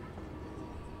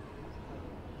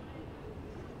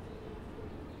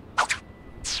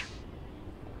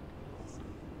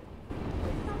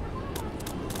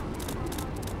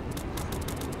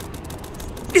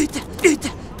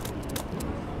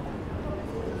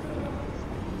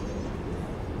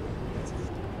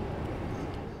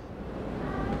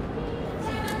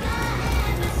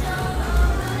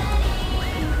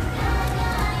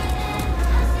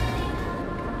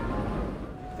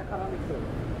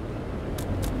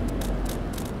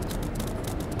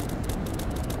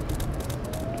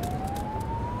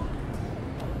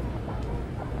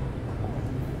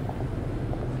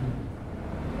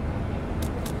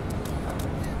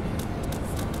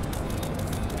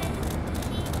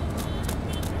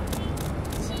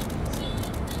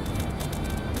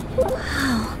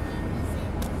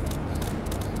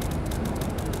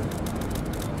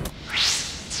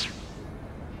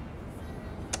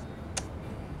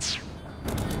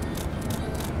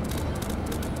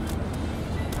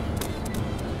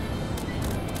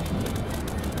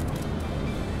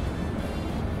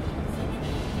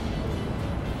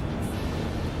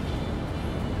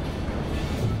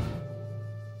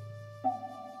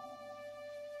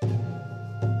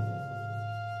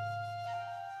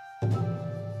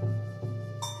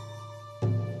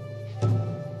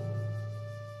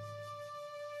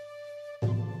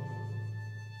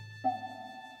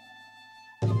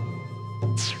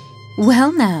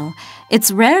Well now,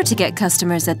 it's rare to get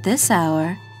customers at this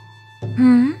hour.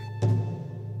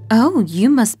 Oh, you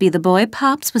must be the boy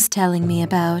Pops was telling me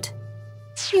about.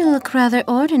 You look rather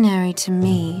ordinary to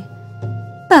me,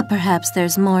 but perhaps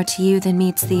there's more to you than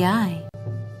meets the eye.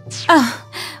 Oh,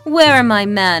 where are my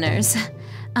manners?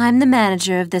 I'm the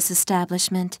manager of this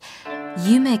establishment.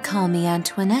 You may call me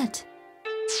Antoinette.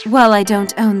 While I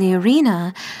don't own the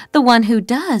arena, the one who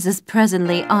does is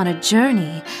presently on a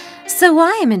journey, so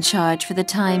I am in charge for the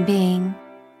time being.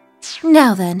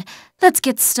 Now then, let's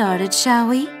get started, shall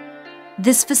we?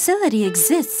 This facility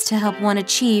exists to help one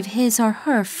achieve his or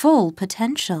her full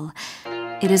potential.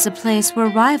 It is a place where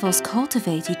rivals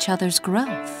cultivate each other's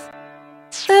growth.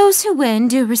 Those who win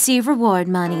do receive reward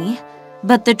money,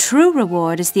 but the true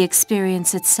reward is the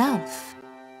experience itself.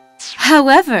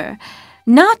 However,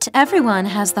 not everyone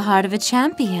has the heart of a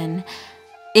champion.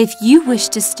 If you wish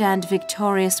to stand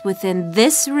victorious within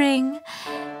this ring,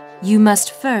 you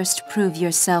must first prove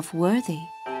yourself worthy.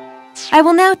 I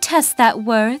will now test that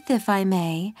worth, if I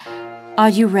may. Are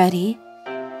you ready?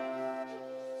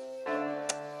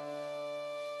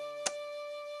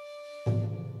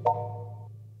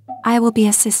 I will be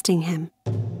assisting him.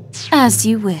 As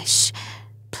you wish.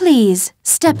 Please,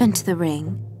 step into the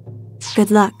ring.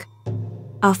 Good luck.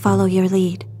 I'll follow your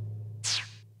lead.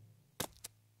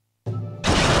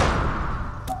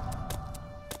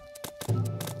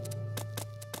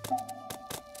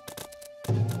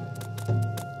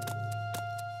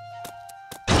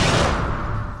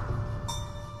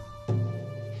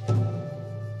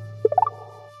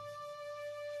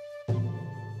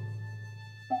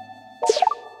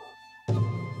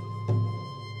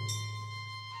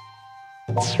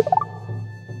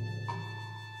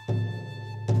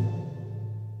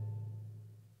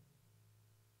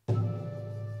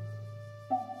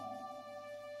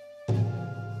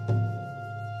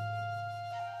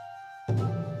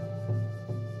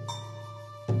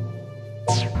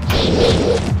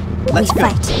 Let's go.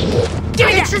 Fight.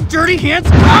 Get your dirty hands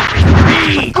off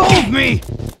me! Go of me!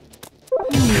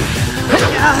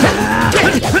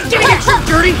 Get your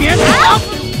dirty hands off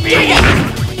me!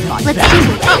 Let's do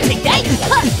it. I'll take that!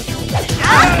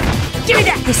 Give me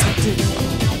that! This will do.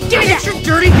 Give me Get that! your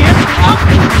dirty hands off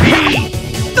me!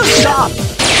 Stop!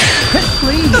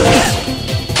 Please!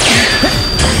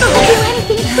 I'll do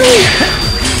anything, please.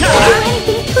 I'll do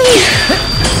anything, please.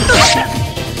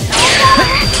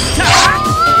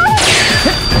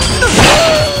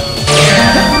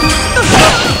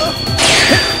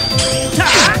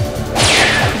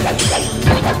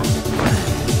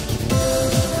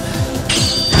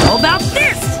 How about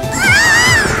this?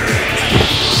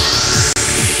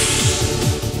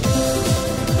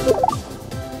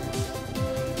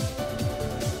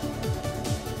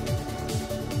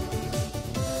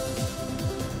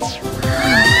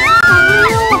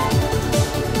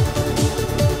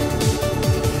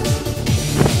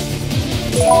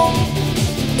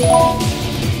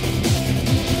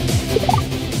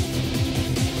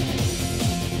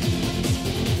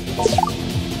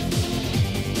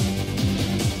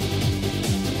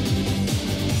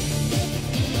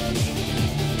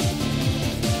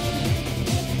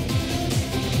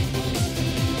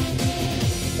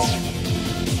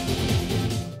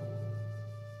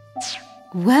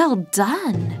 Well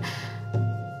done.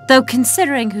 Though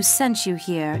considering who sent you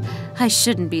here, I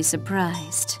shouldn't be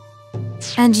surprised.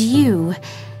 And you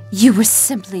were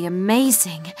simply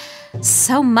amazing.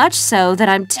 So much so that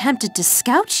I'm tempted to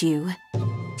scout you.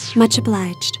 Much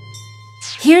obliged.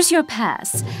 Here's your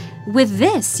pass. With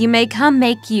this, you may come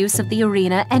make use of the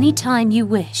arena anytime you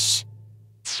wish.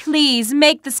 Please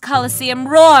make this Colosseum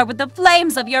roar with the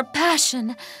flames of your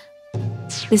passion.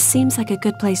 This seems like a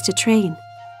good place to train.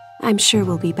 I'm sure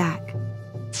we'll be back.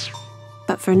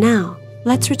 But for now,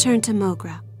 let's return to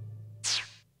Mogra.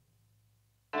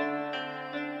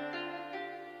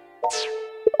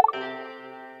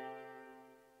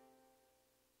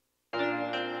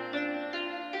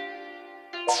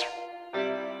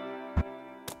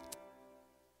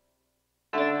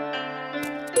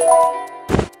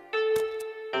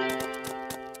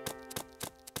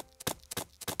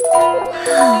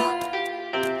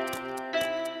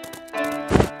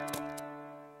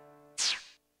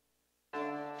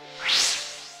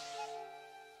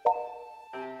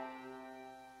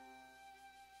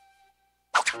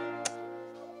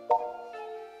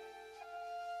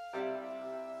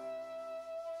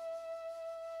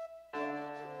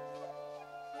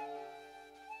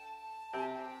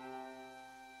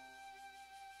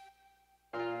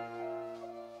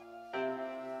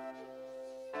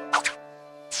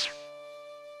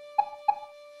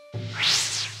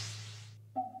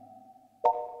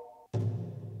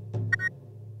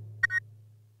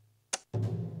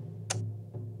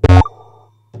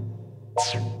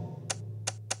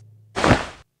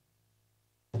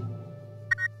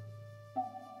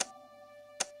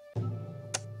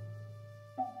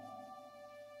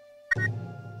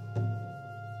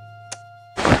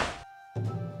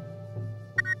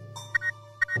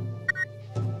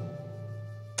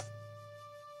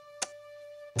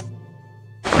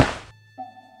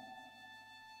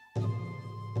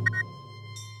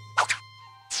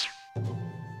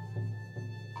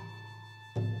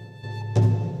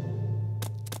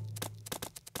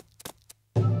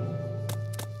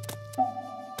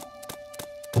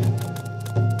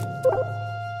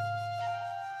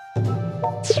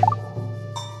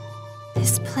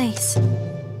 This place.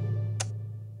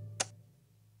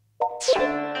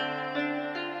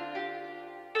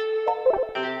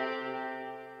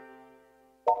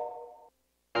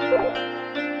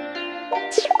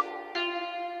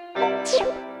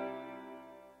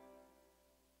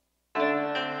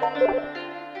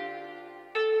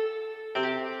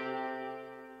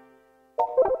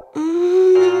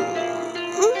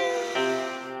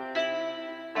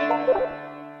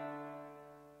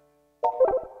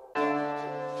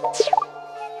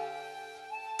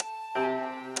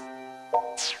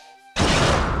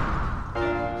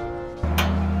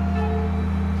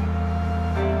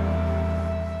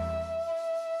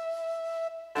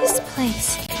 This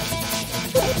place.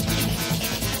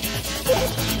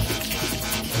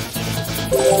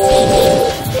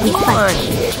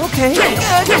 Okay.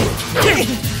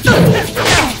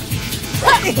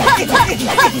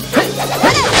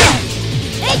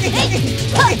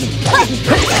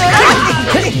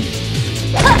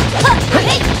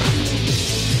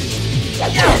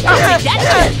 I'll take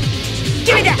that!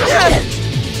 Give me that!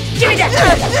 Give me that!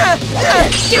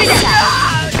 Give me that!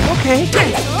 Okay.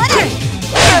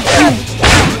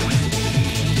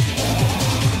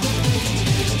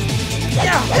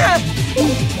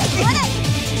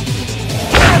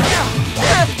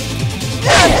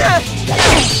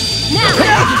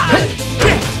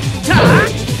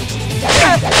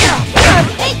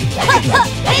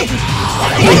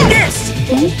 Eat this!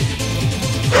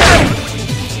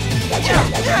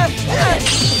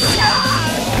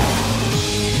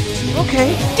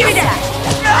 Okay. Give me that!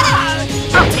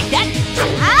 I'll take that!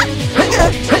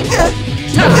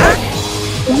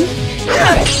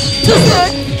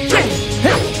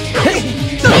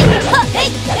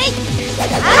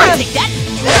 I'll take that!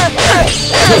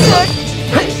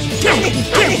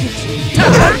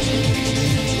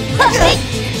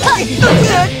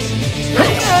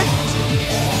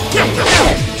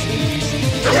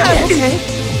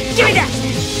 Okay. Give me that!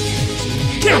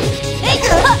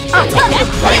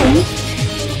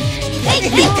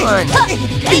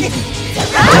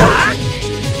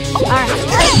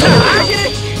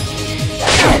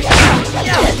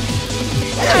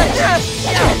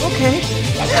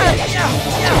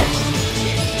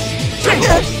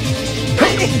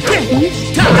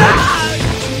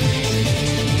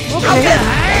 I'll take that!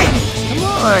 Come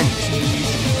on.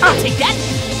 I'll take that!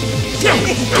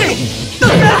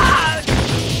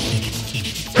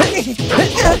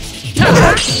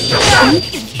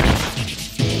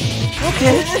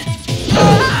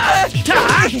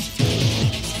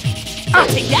 I'll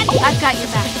take that! I've got your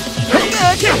back.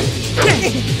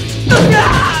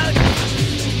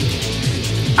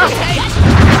 I'll take that!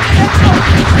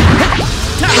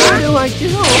 Where do I go?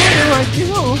 Where do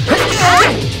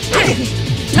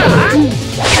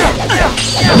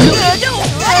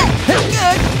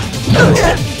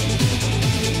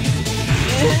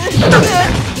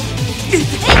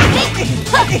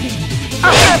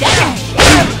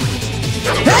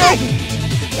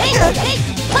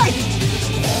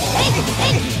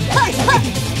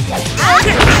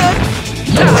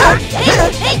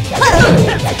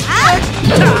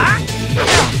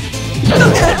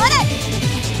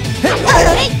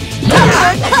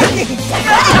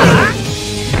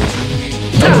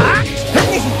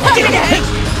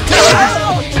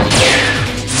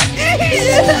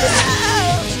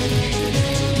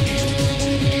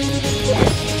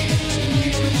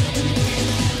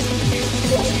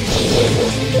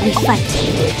We fight.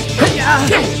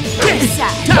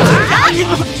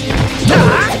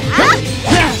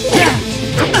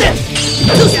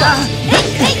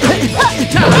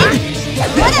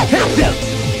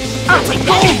 I'll take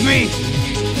that! Hold me!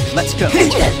 Let's go.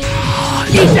 Eat this!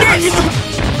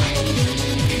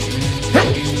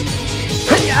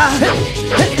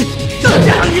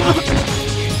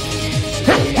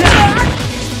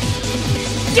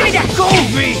 Give me that!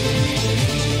 Hold me!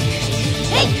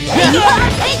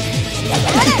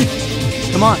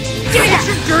 Come on. Give me that!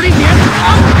 Your dirty hands!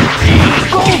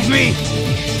 Hold me!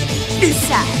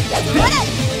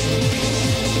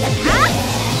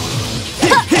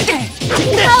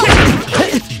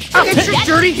 I'll Get take your that!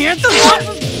 dirty hands off of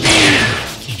me!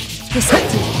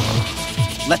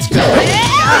 Let's go.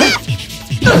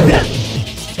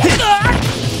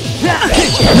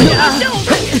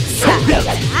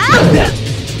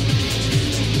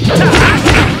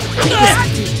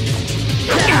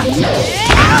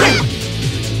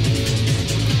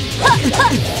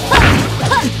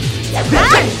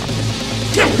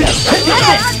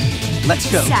 Let's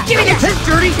go. Give me that!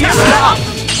 Dirty hands off of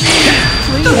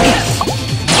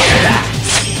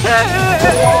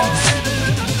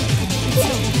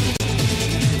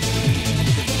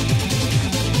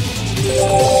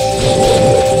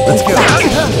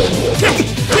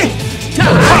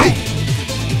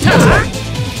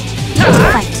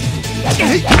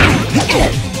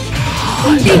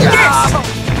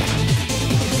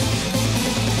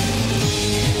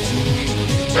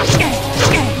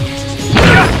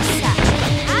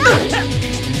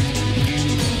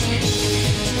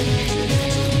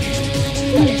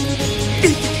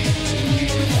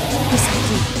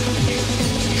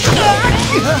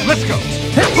Let's go. Let's go.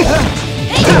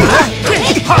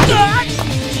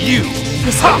 You.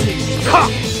 Let's go.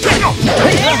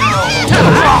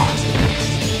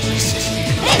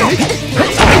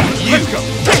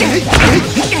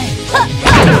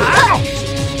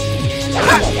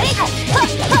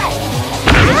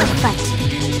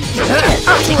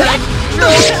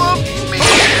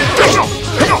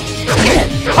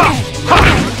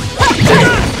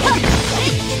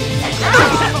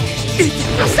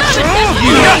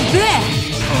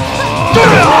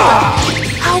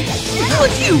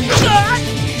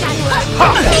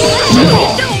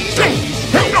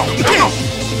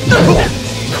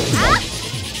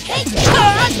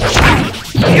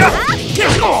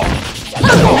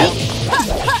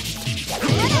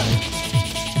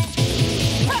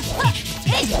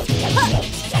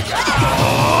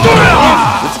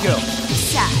 Let's go.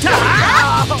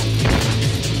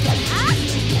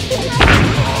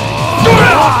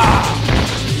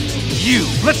 You!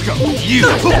 Let's go! You!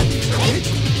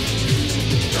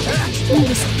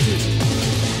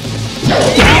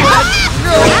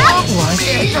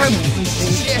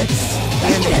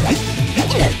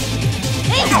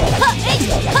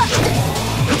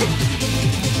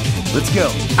 Let's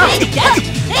go. I'll take that.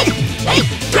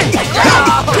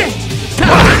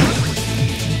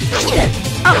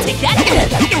 I'll take that.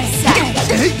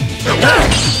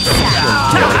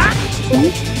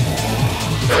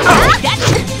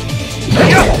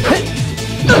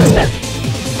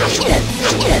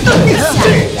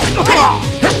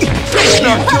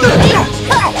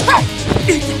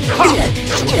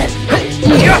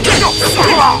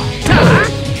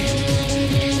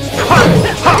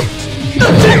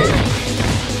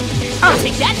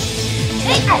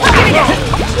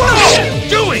 What are you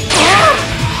doing?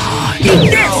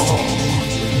 Eat this!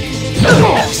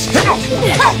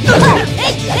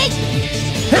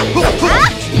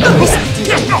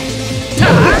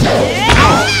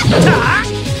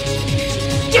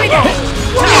 Give me that!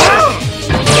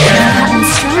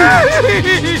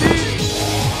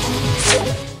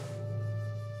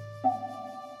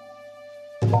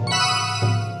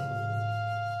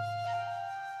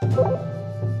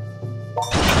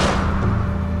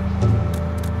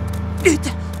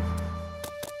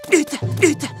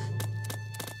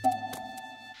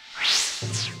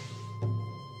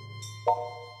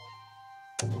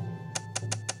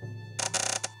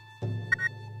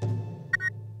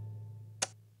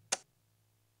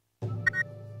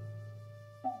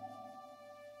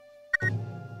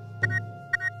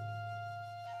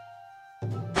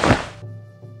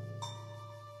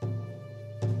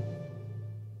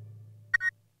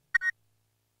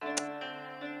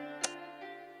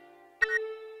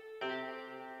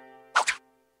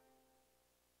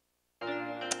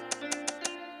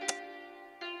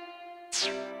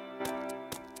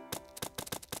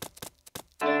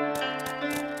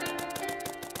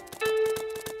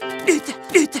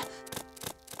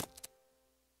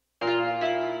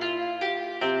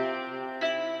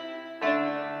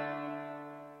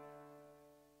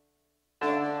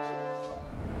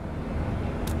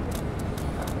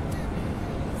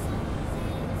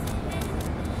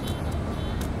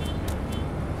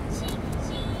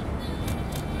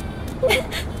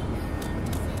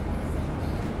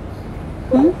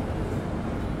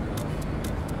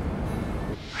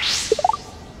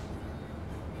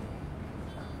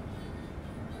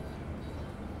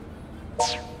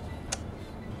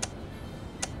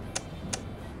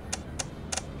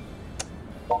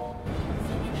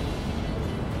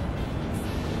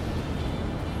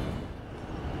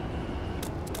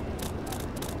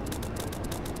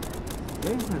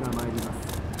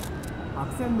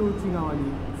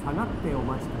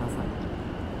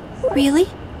 Really?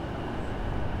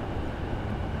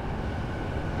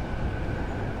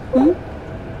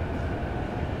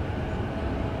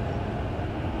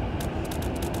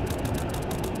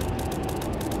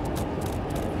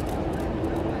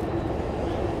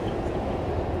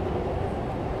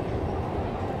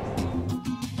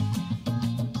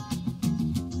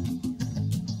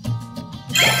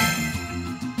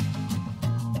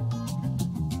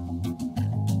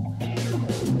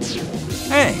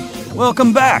 Hey,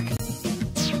 welcome back.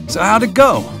 So how'd it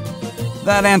go?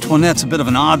 That Antoinette's a bit of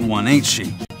an odd one, ain't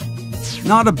she?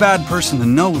 Not a bad person to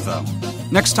know, though.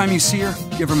 Next time you see her,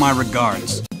 give her my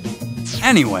regards.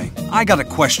 Anyway, I got a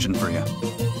question for you.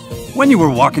 When you were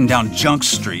walking down Junk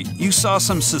Street, you saw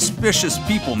some suspicious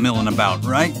people milling about,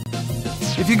 right?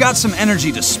 If you got some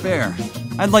energy to spare,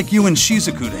 I'd like you and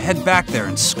Shizuku to head back there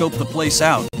and scope the place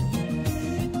out.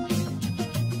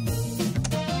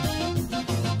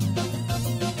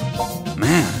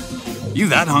 Man, you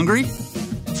that hungry?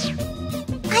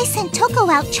 I sent Toko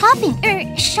out shopping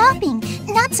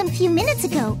not some few minutes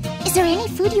ago. Is there any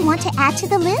food you want to add to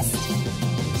the list?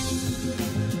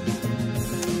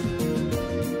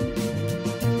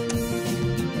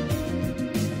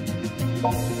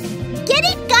 Get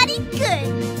it, got it,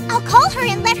 good. I'll call her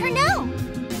and let her know.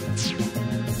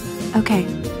 Okay.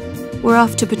 We're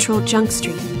off to patrol Junk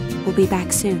Street. We'll be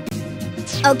back soon.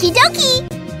 Okie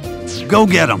dokie. Go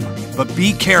get 'em, but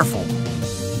be careful.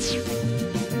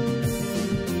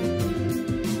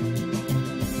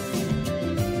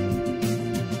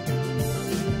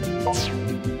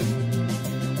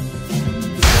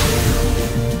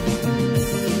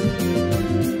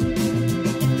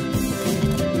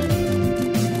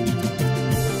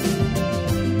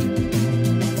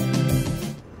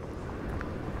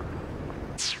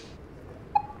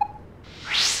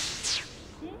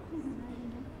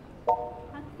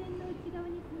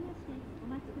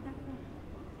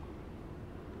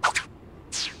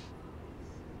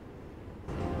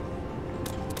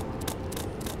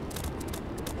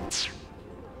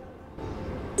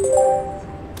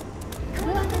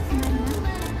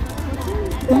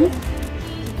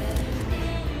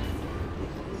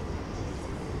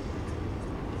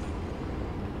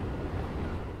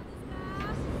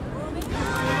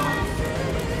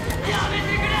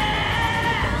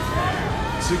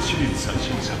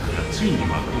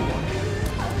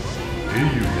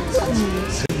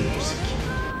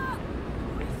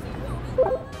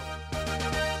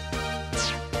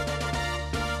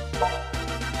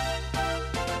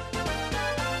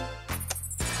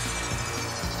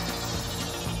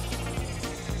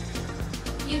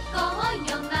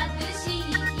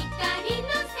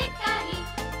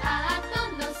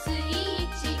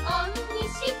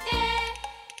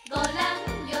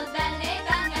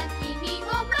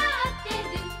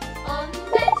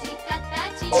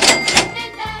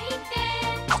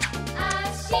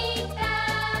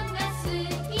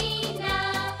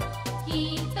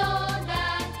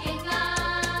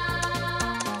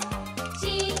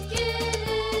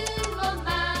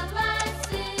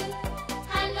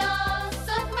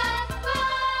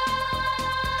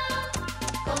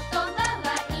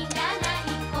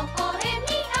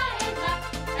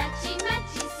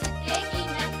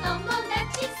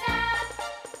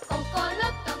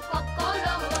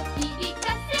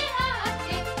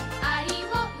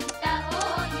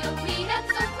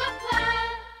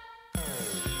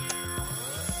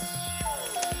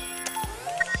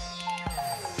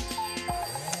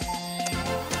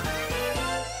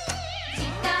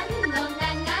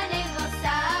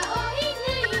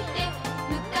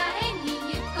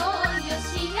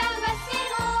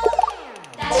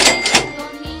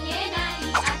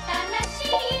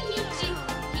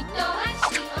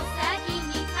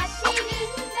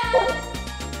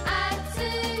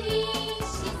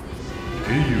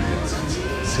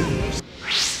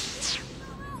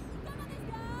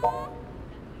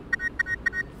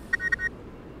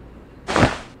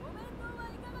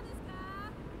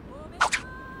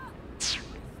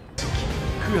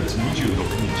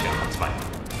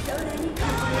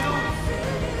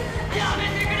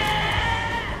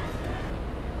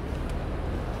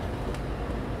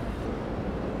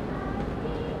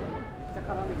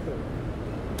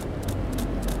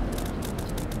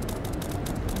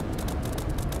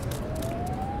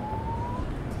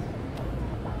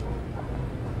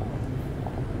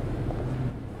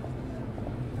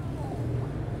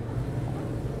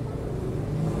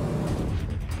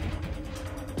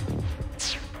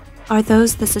 Are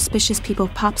those the suspicious people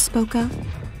Pop spoke of?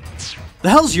 The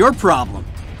hell's your problem?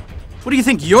 What do you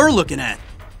think you're looking at?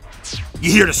 You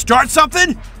here to start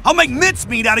something? I'll make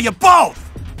mincemeat out of you both!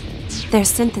 They're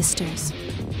synthesters.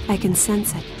 I can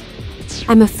sense it.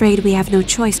 I'm afraid we have no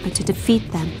choice but to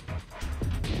defeat them.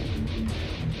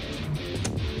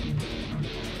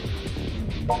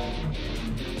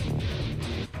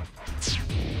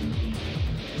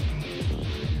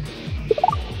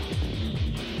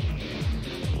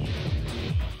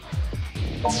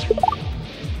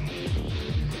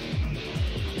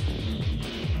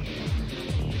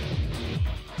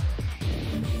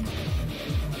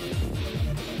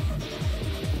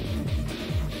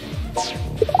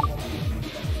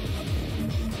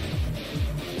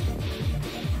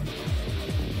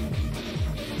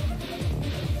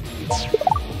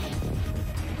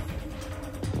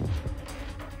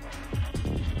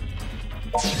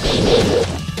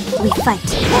 We fight.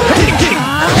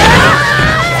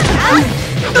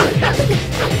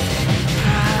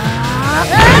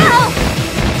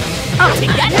 I'll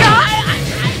take that.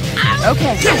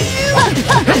 Okay.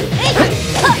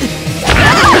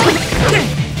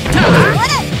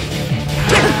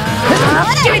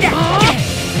 Give me that.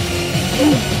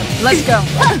 Let's go.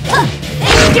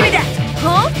 Give me that.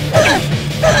 Huh?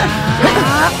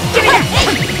 Give me that.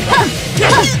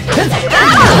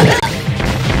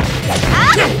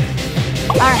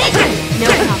 Alright, no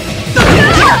problem.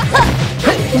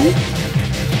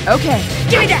 Okay.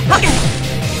 Give me that.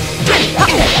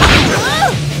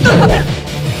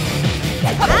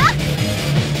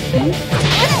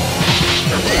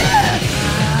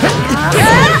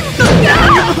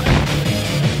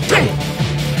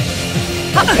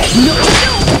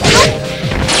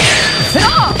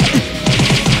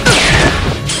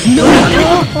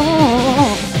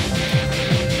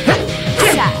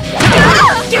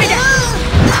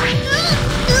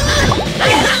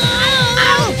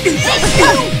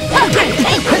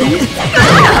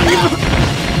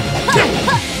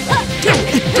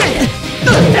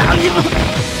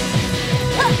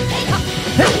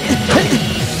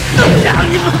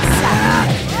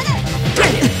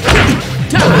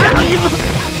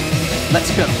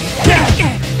 Let's go.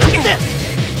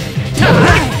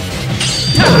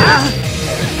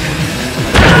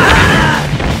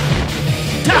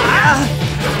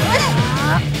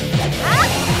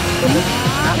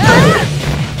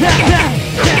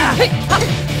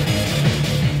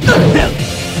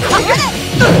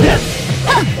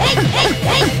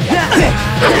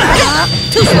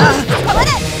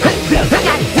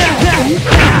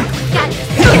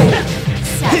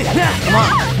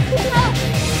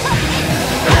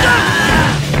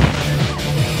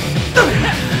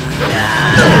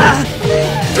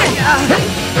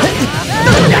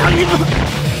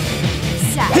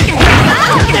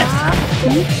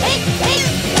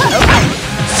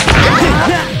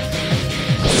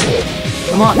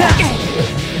 Come on.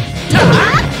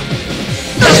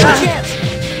 Now's your chance.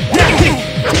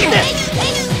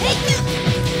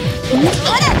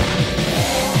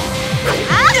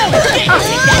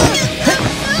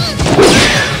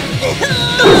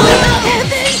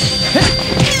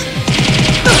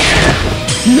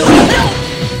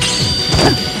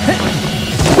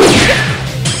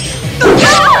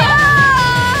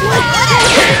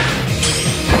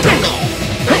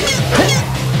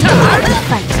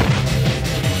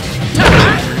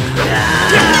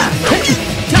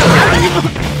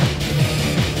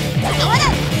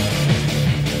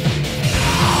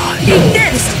 Eat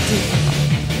this!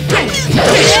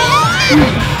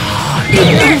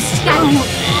 Eat this!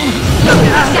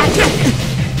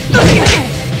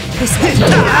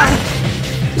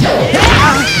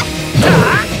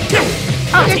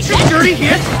 I'll get your dirty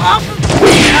hands off!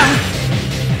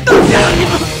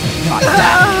 Not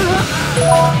that!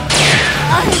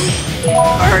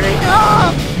 Burning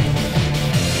up!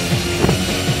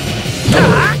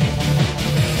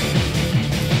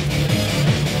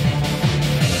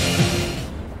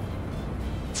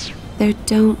 There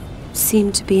don't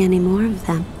seem to be any more of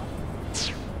them.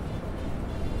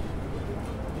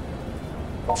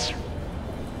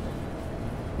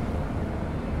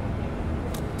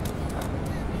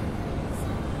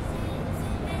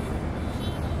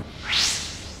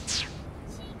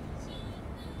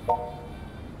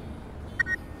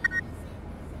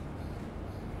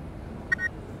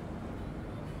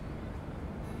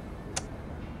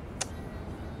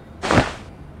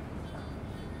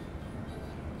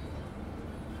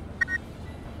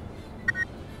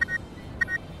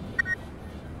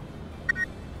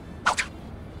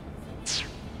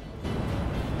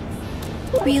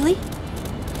 Really?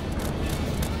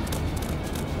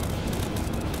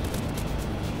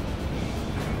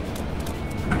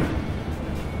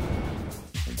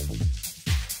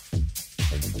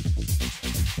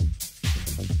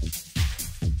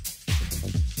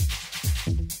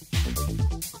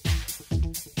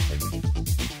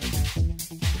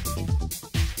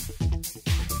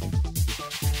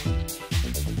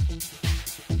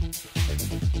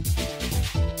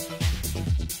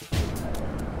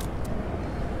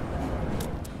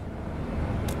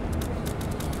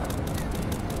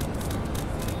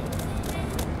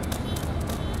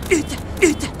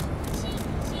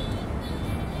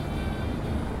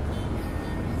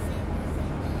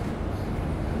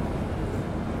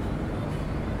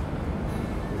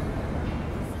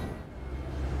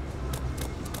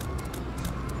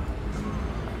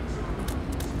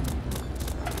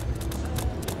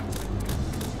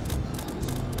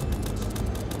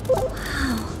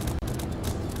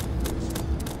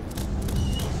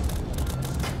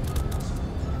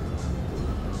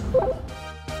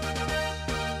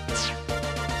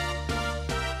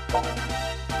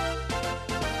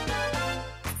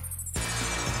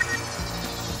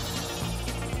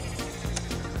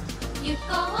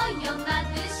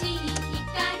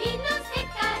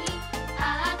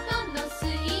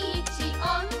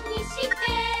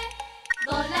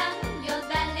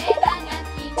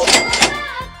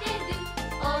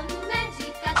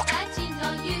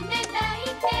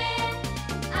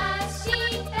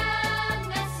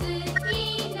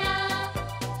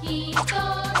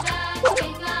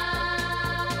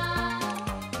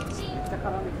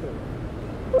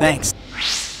 Thanks.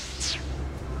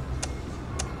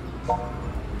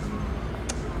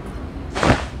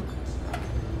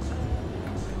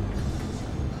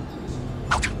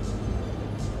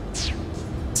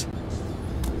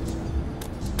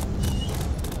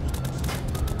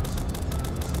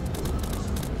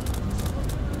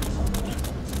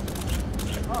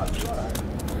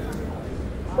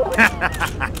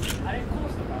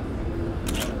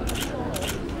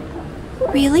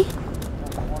 Really?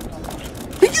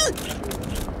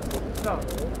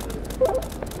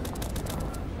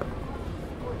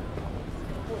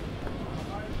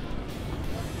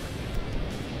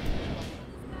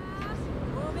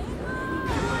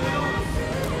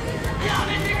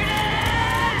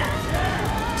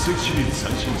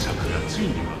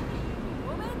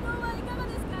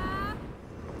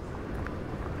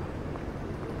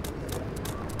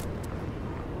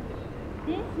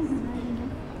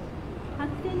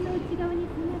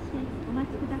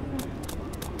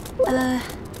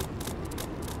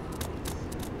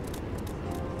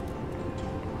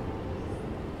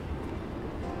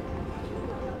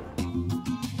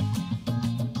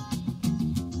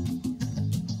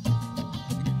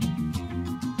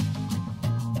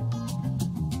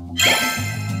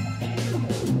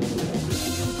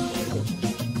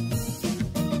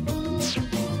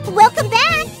 Welcome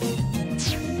back!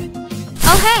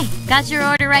 Oh hey, Got your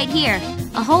order right here.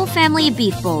 A whole family of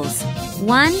beef bowls.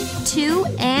 1, 2,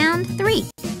 and 3.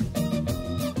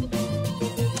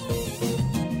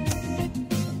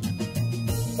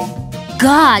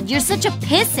 God, you're such a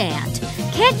pissant.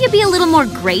 Can't you be a little more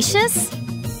gracious?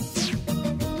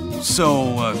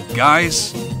 So,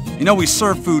 guys, you know we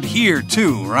serve food here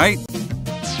too, right?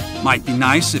 Might be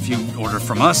nice if you order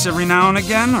from us every now and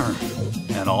again, or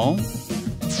at all.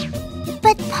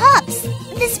 But Pops,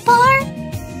 this bar...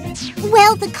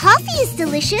 Well, the coffee is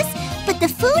delicious, but the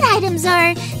food items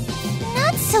are...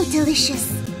 not so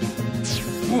delicious.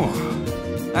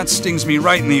 Ooh, that stings me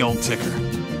right in the old ticker.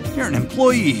 You're an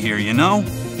employee here, you know?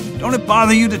 Don't it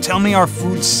bother you to tell me our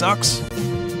food sucks?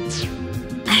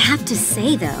 I have to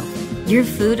say, though, your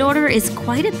food order is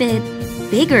quite a bit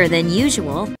bigger than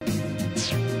usual.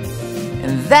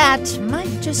 And that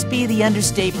might just be the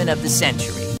understatement of the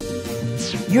century.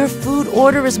 Your food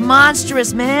order is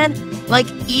monstrous, man. Like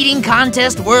eating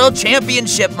contest world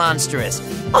championship monstrous.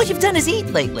 All you've done is eat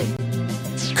lately.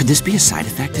 Could this be a side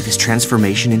effect of his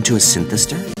transformation into a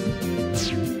synthester?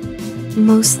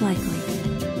 Most likely.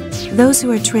 Those who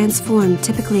are transformed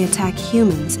typically attack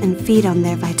humans and feed on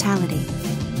their vitality.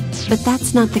 But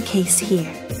that's not the case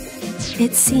here.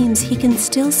 It seems he can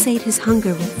still sate his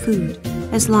hunger with food,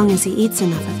 as long as he eats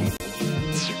enough of it.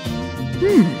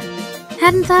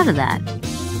 Hadn't thought of that.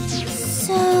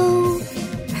 So...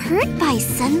 hurt by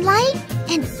sunlight?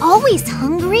 And always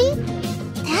hungry?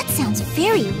 That sounds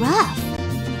very rough.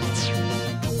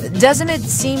 Doesn't it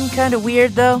seem kind of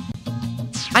weird, though?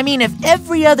 I mean, if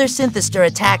every other synthester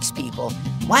attacks people,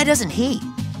 why doesn't he?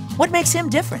 What makes him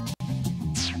different?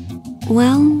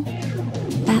 Well,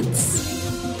 that's...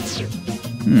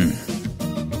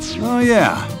 Oh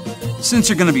yeah. Since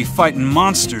you're gonna be fighting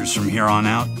monsters from here on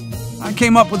out, I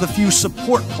came up with a few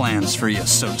support plans for you,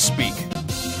 so to speak.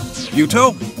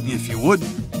 Yuto, if you would.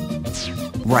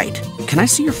 Right. Can I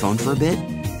see your phone for a bit?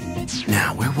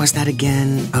 Now, where was that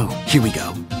again? Oh, here we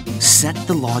go. Set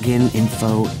the login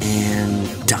info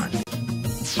and done.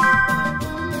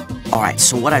 Alright,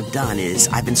 so what I've done is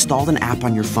I've installed an app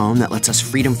on your phone that lets us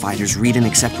freedom fighters read and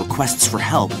accept requests for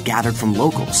help gathered from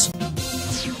locals.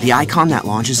 The icon that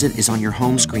launches it is on your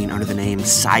home screen under the name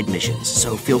Side Missions,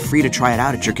 so feel free to try it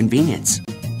out at your convenience.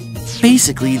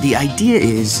 Basically, the idea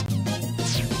is...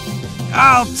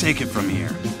 I'll take it from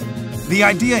here. The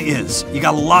idea is, you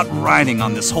got a lot riding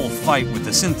on this whole fight with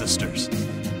the synthesters.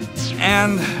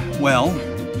 And, well,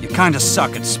 you kinda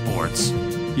suck at sports.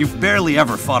 You've barely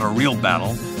ever fought a real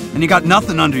battle, and you got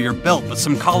nothing under your belt but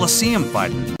some Coliseum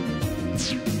fighting.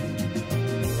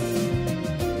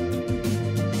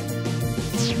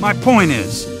 My point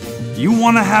is, you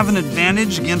want to have an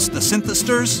advantage against the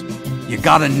synthesters? You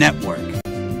gotta network.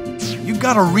 You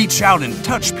gotta reach out and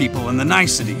touch people in the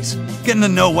niceties, getting to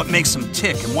know what makes them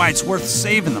tick and why it's worth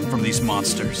saving them from these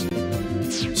monsters.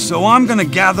 So I'm gonna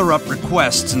gather up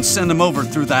requests and send them over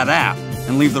through that app,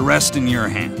 and leave the rest in your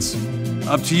hands.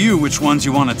 Up to you which ones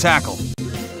you want to tackle.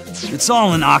 It's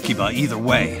all in Akiba either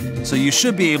way, so you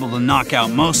should be able to knock out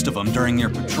most of them during your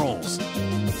patrols.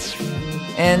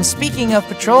 And speaking of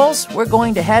patrols, we're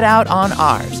going to head out on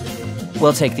ours.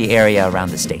 We'll take the area around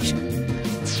the station.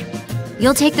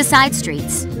 You'll take the side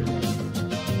streets.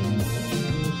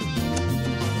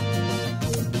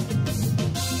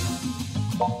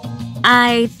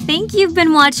 I think you've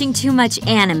been watching too much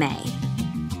anime.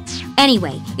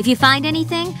 Anyway, if you find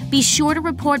anything, be sure to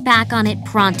report back on it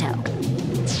pronto.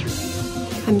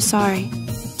 I'm sorry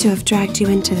to have dragged you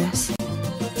into this.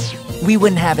 We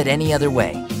wouldn't have it any other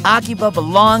way. Akiba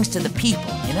belongs to the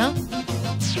people, you know?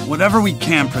 Whatever we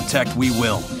can protect, we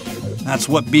will. That's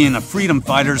what being a freedom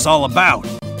fighter's all about.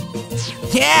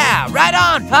 Yeah, right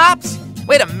on, Pops!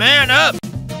 Way to man up!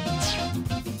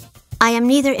 I am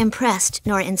neither impressed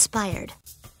nor inspired.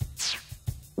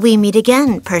 We meet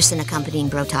again, person accompanying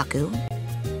Brotaku.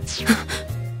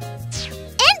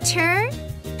 Enter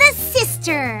the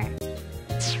sister!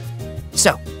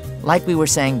 So, like we were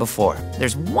saying before,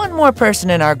 there's one more person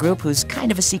in our group who's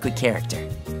kind of a secret character.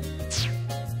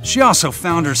 She also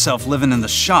found herself living in the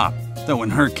shop, though in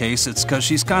her case it's because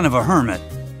she's kind of a hermit.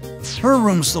 Her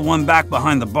room's the one back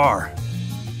behind the bar.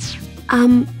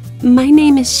 My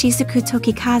name is Shizuku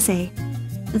Tokikaze.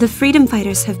 The freedom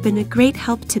fighters have been a great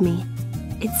help to me.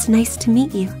 It's nice to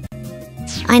meet you.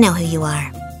 I know who you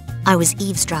are. I was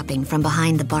eavesdropping from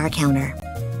behind the bar counter.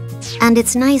 And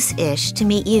it's nice-ish to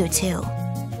meet you, too.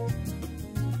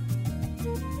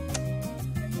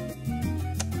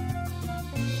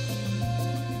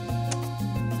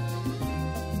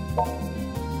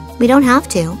 We don't have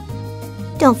to.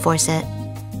 Don't force it.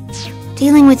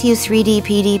 Dealing with you 3D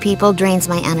PD people drains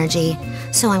my energy,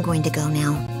 so I'm going to go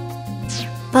now.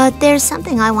 But there's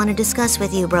something I want to discuss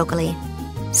with you, Broccoli.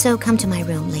 So come to my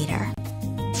room later.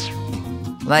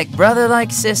 Like brother,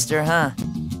 like sister, huh?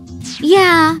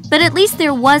 Yeah, but at least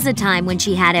there was a time when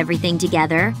she had everything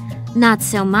together. Not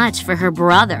so much for her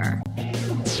brother.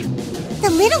 The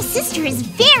little sister is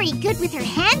very good with her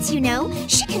hands, you know.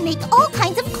 She can make all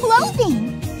kinds of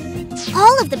clothing.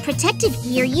 All of the protective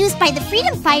gear used by the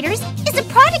freedom fighters is a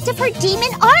product of her demon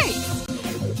art.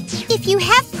 If you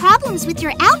have problems with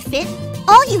your outfit,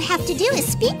 all you have to do is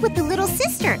speak with the little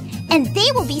sister, and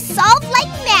they will be solved like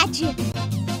magic.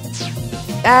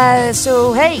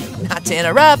 So hey, not to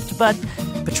interrupt, but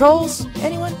patrols,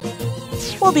 anyone?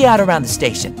 We'll be out around the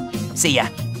station. See ya.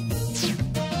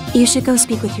 You should go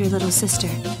speak with your little sister.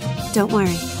 Don't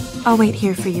worry. I'll wait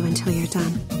here for you until you're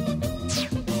done.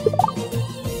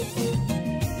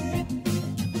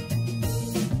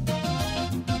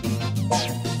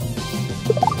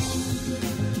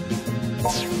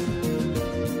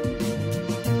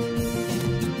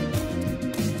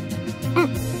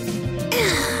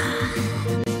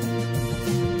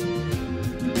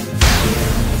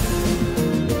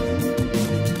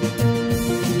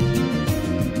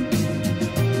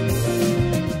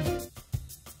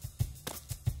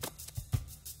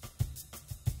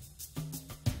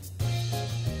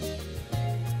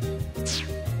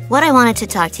 What I wanted to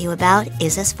talk to you about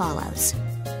is as follows.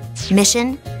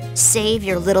 Mission: save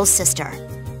your little sister.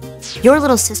 Your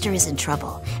little sister is in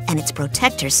trouble, and it's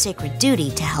Protector's sacred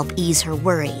duty to help ease her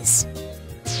worries.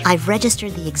 I've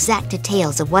registered the exact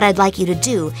details of what I'd like you to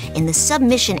do in the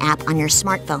submission app on your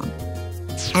smartphone.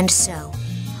 And so,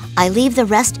 I leave the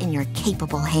rest in your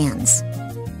capable hands.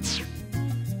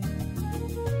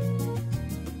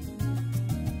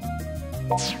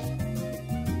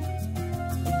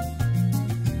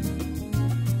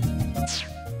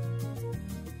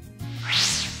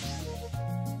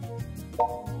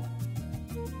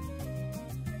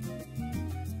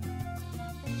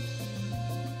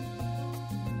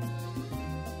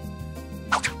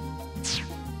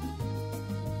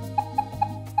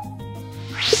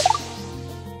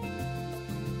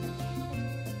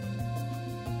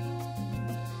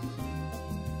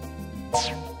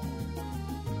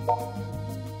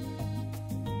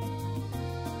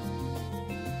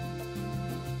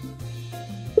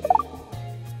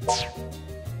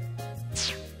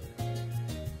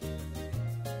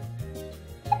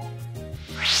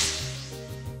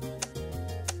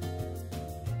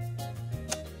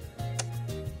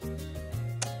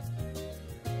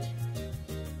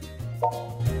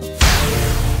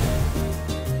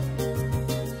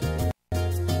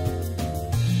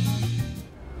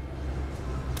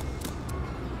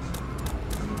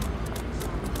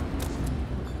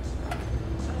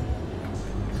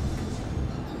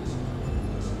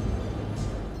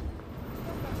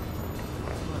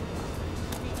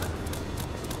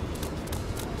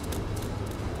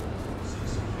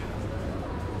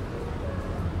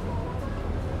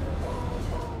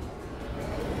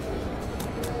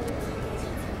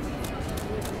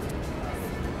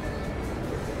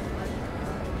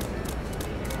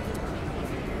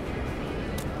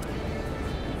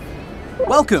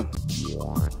 Welcome!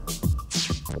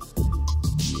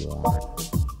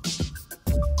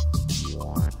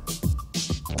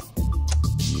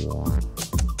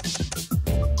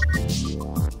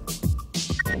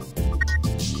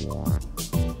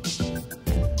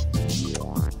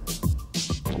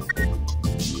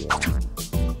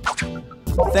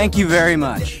 Thank you very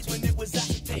much.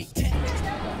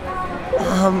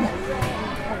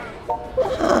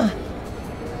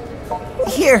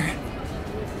 Here.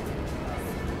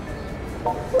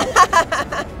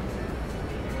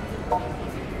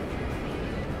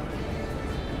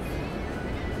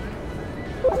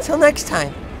 Until next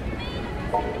time.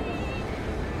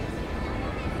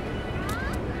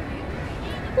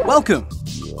 Welcome!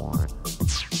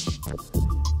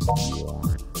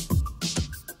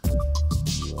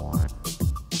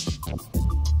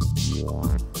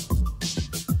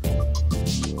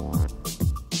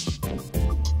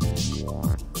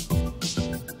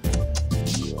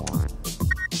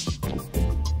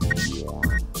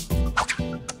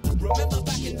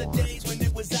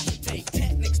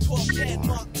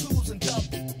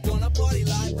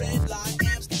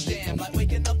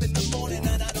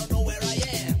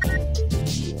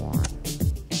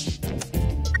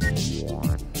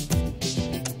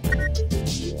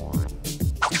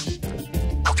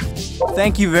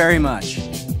 Thank you very much.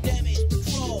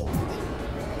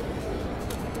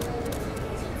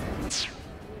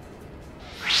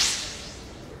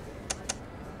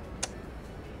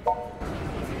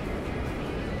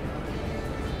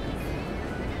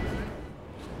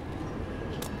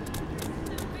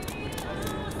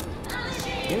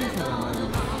 電車が参り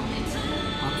ます。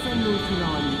白線の内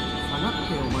側に下がっ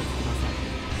てお待ちください。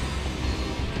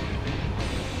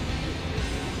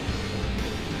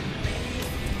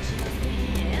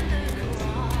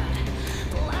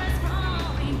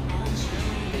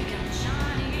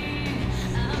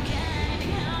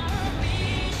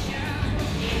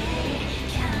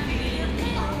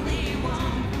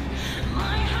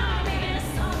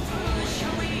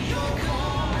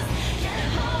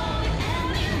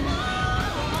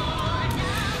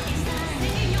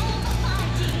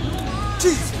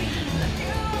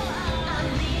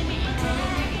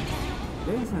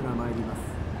電車が参ります。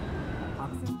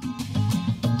白線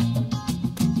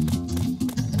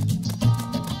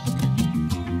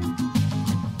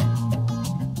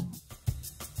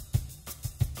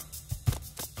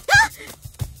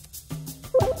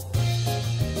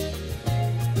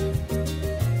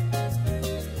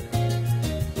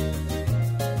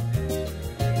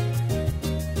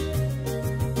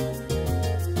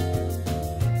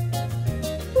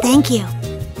Thank you.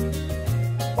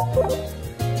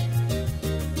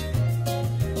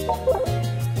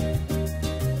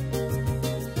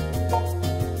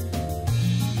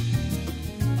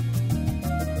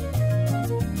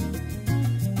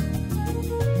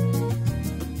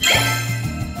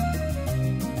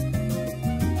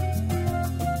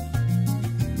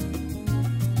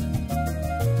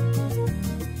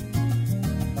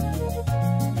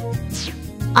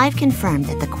 I've confirmed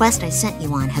that the quest I sent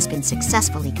you on has been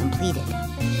successfully completed.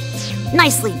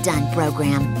 Nicely done,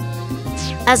 program.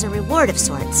 As a reward of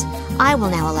sorts, I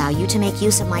will now allow you to make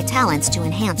use of my talents to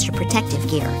enhance your protective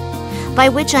gear, by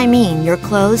which I mean your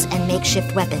clothes and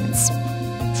makeshift weapons.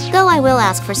 Though I will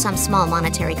ask for some small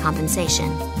monetary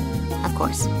compensation, of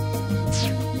course.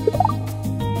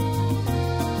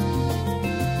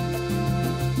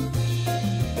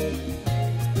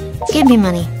 Give me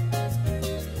money.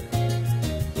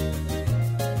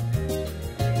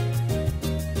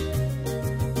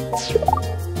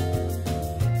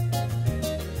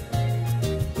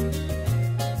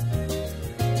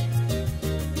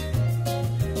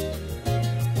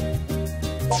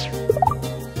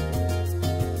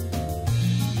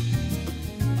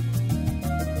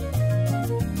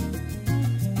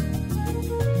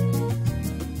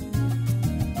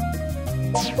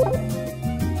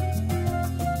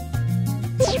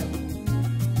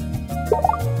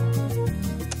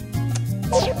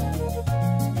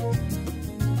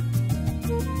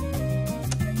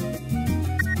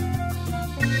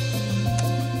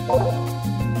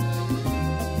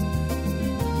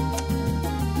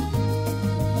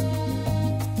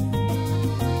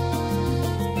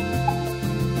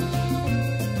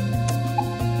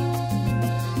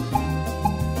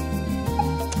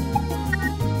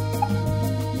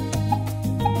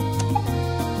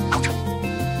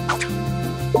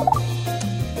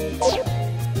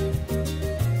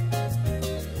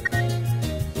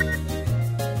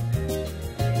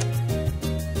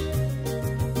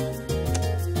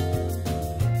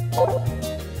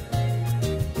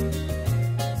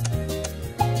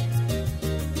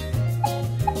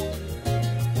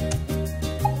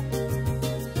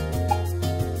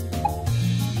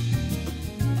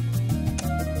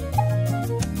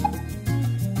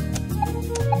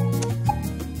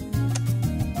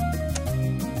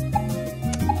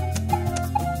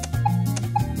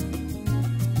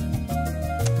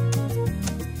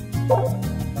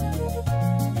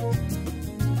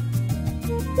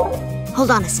 Hold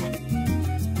on a sec.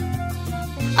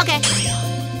 Okay.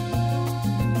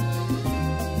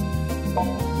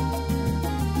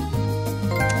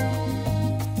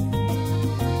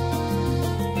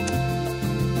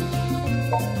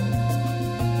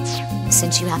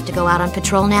 Since you have to go out on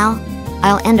patrol now,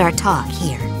 I'll end our talk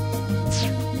here.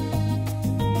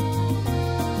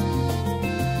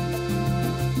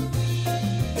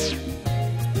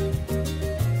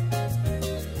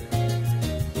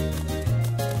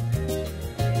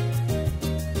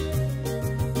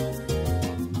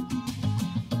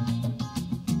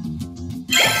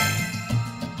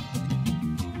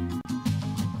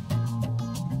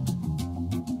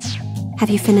 Have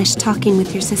you finished talking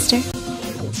with your sister?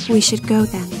 We should go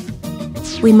then.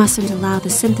 We mustn't allow the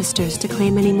synthesters to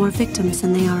claim any more victims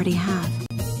than they already have.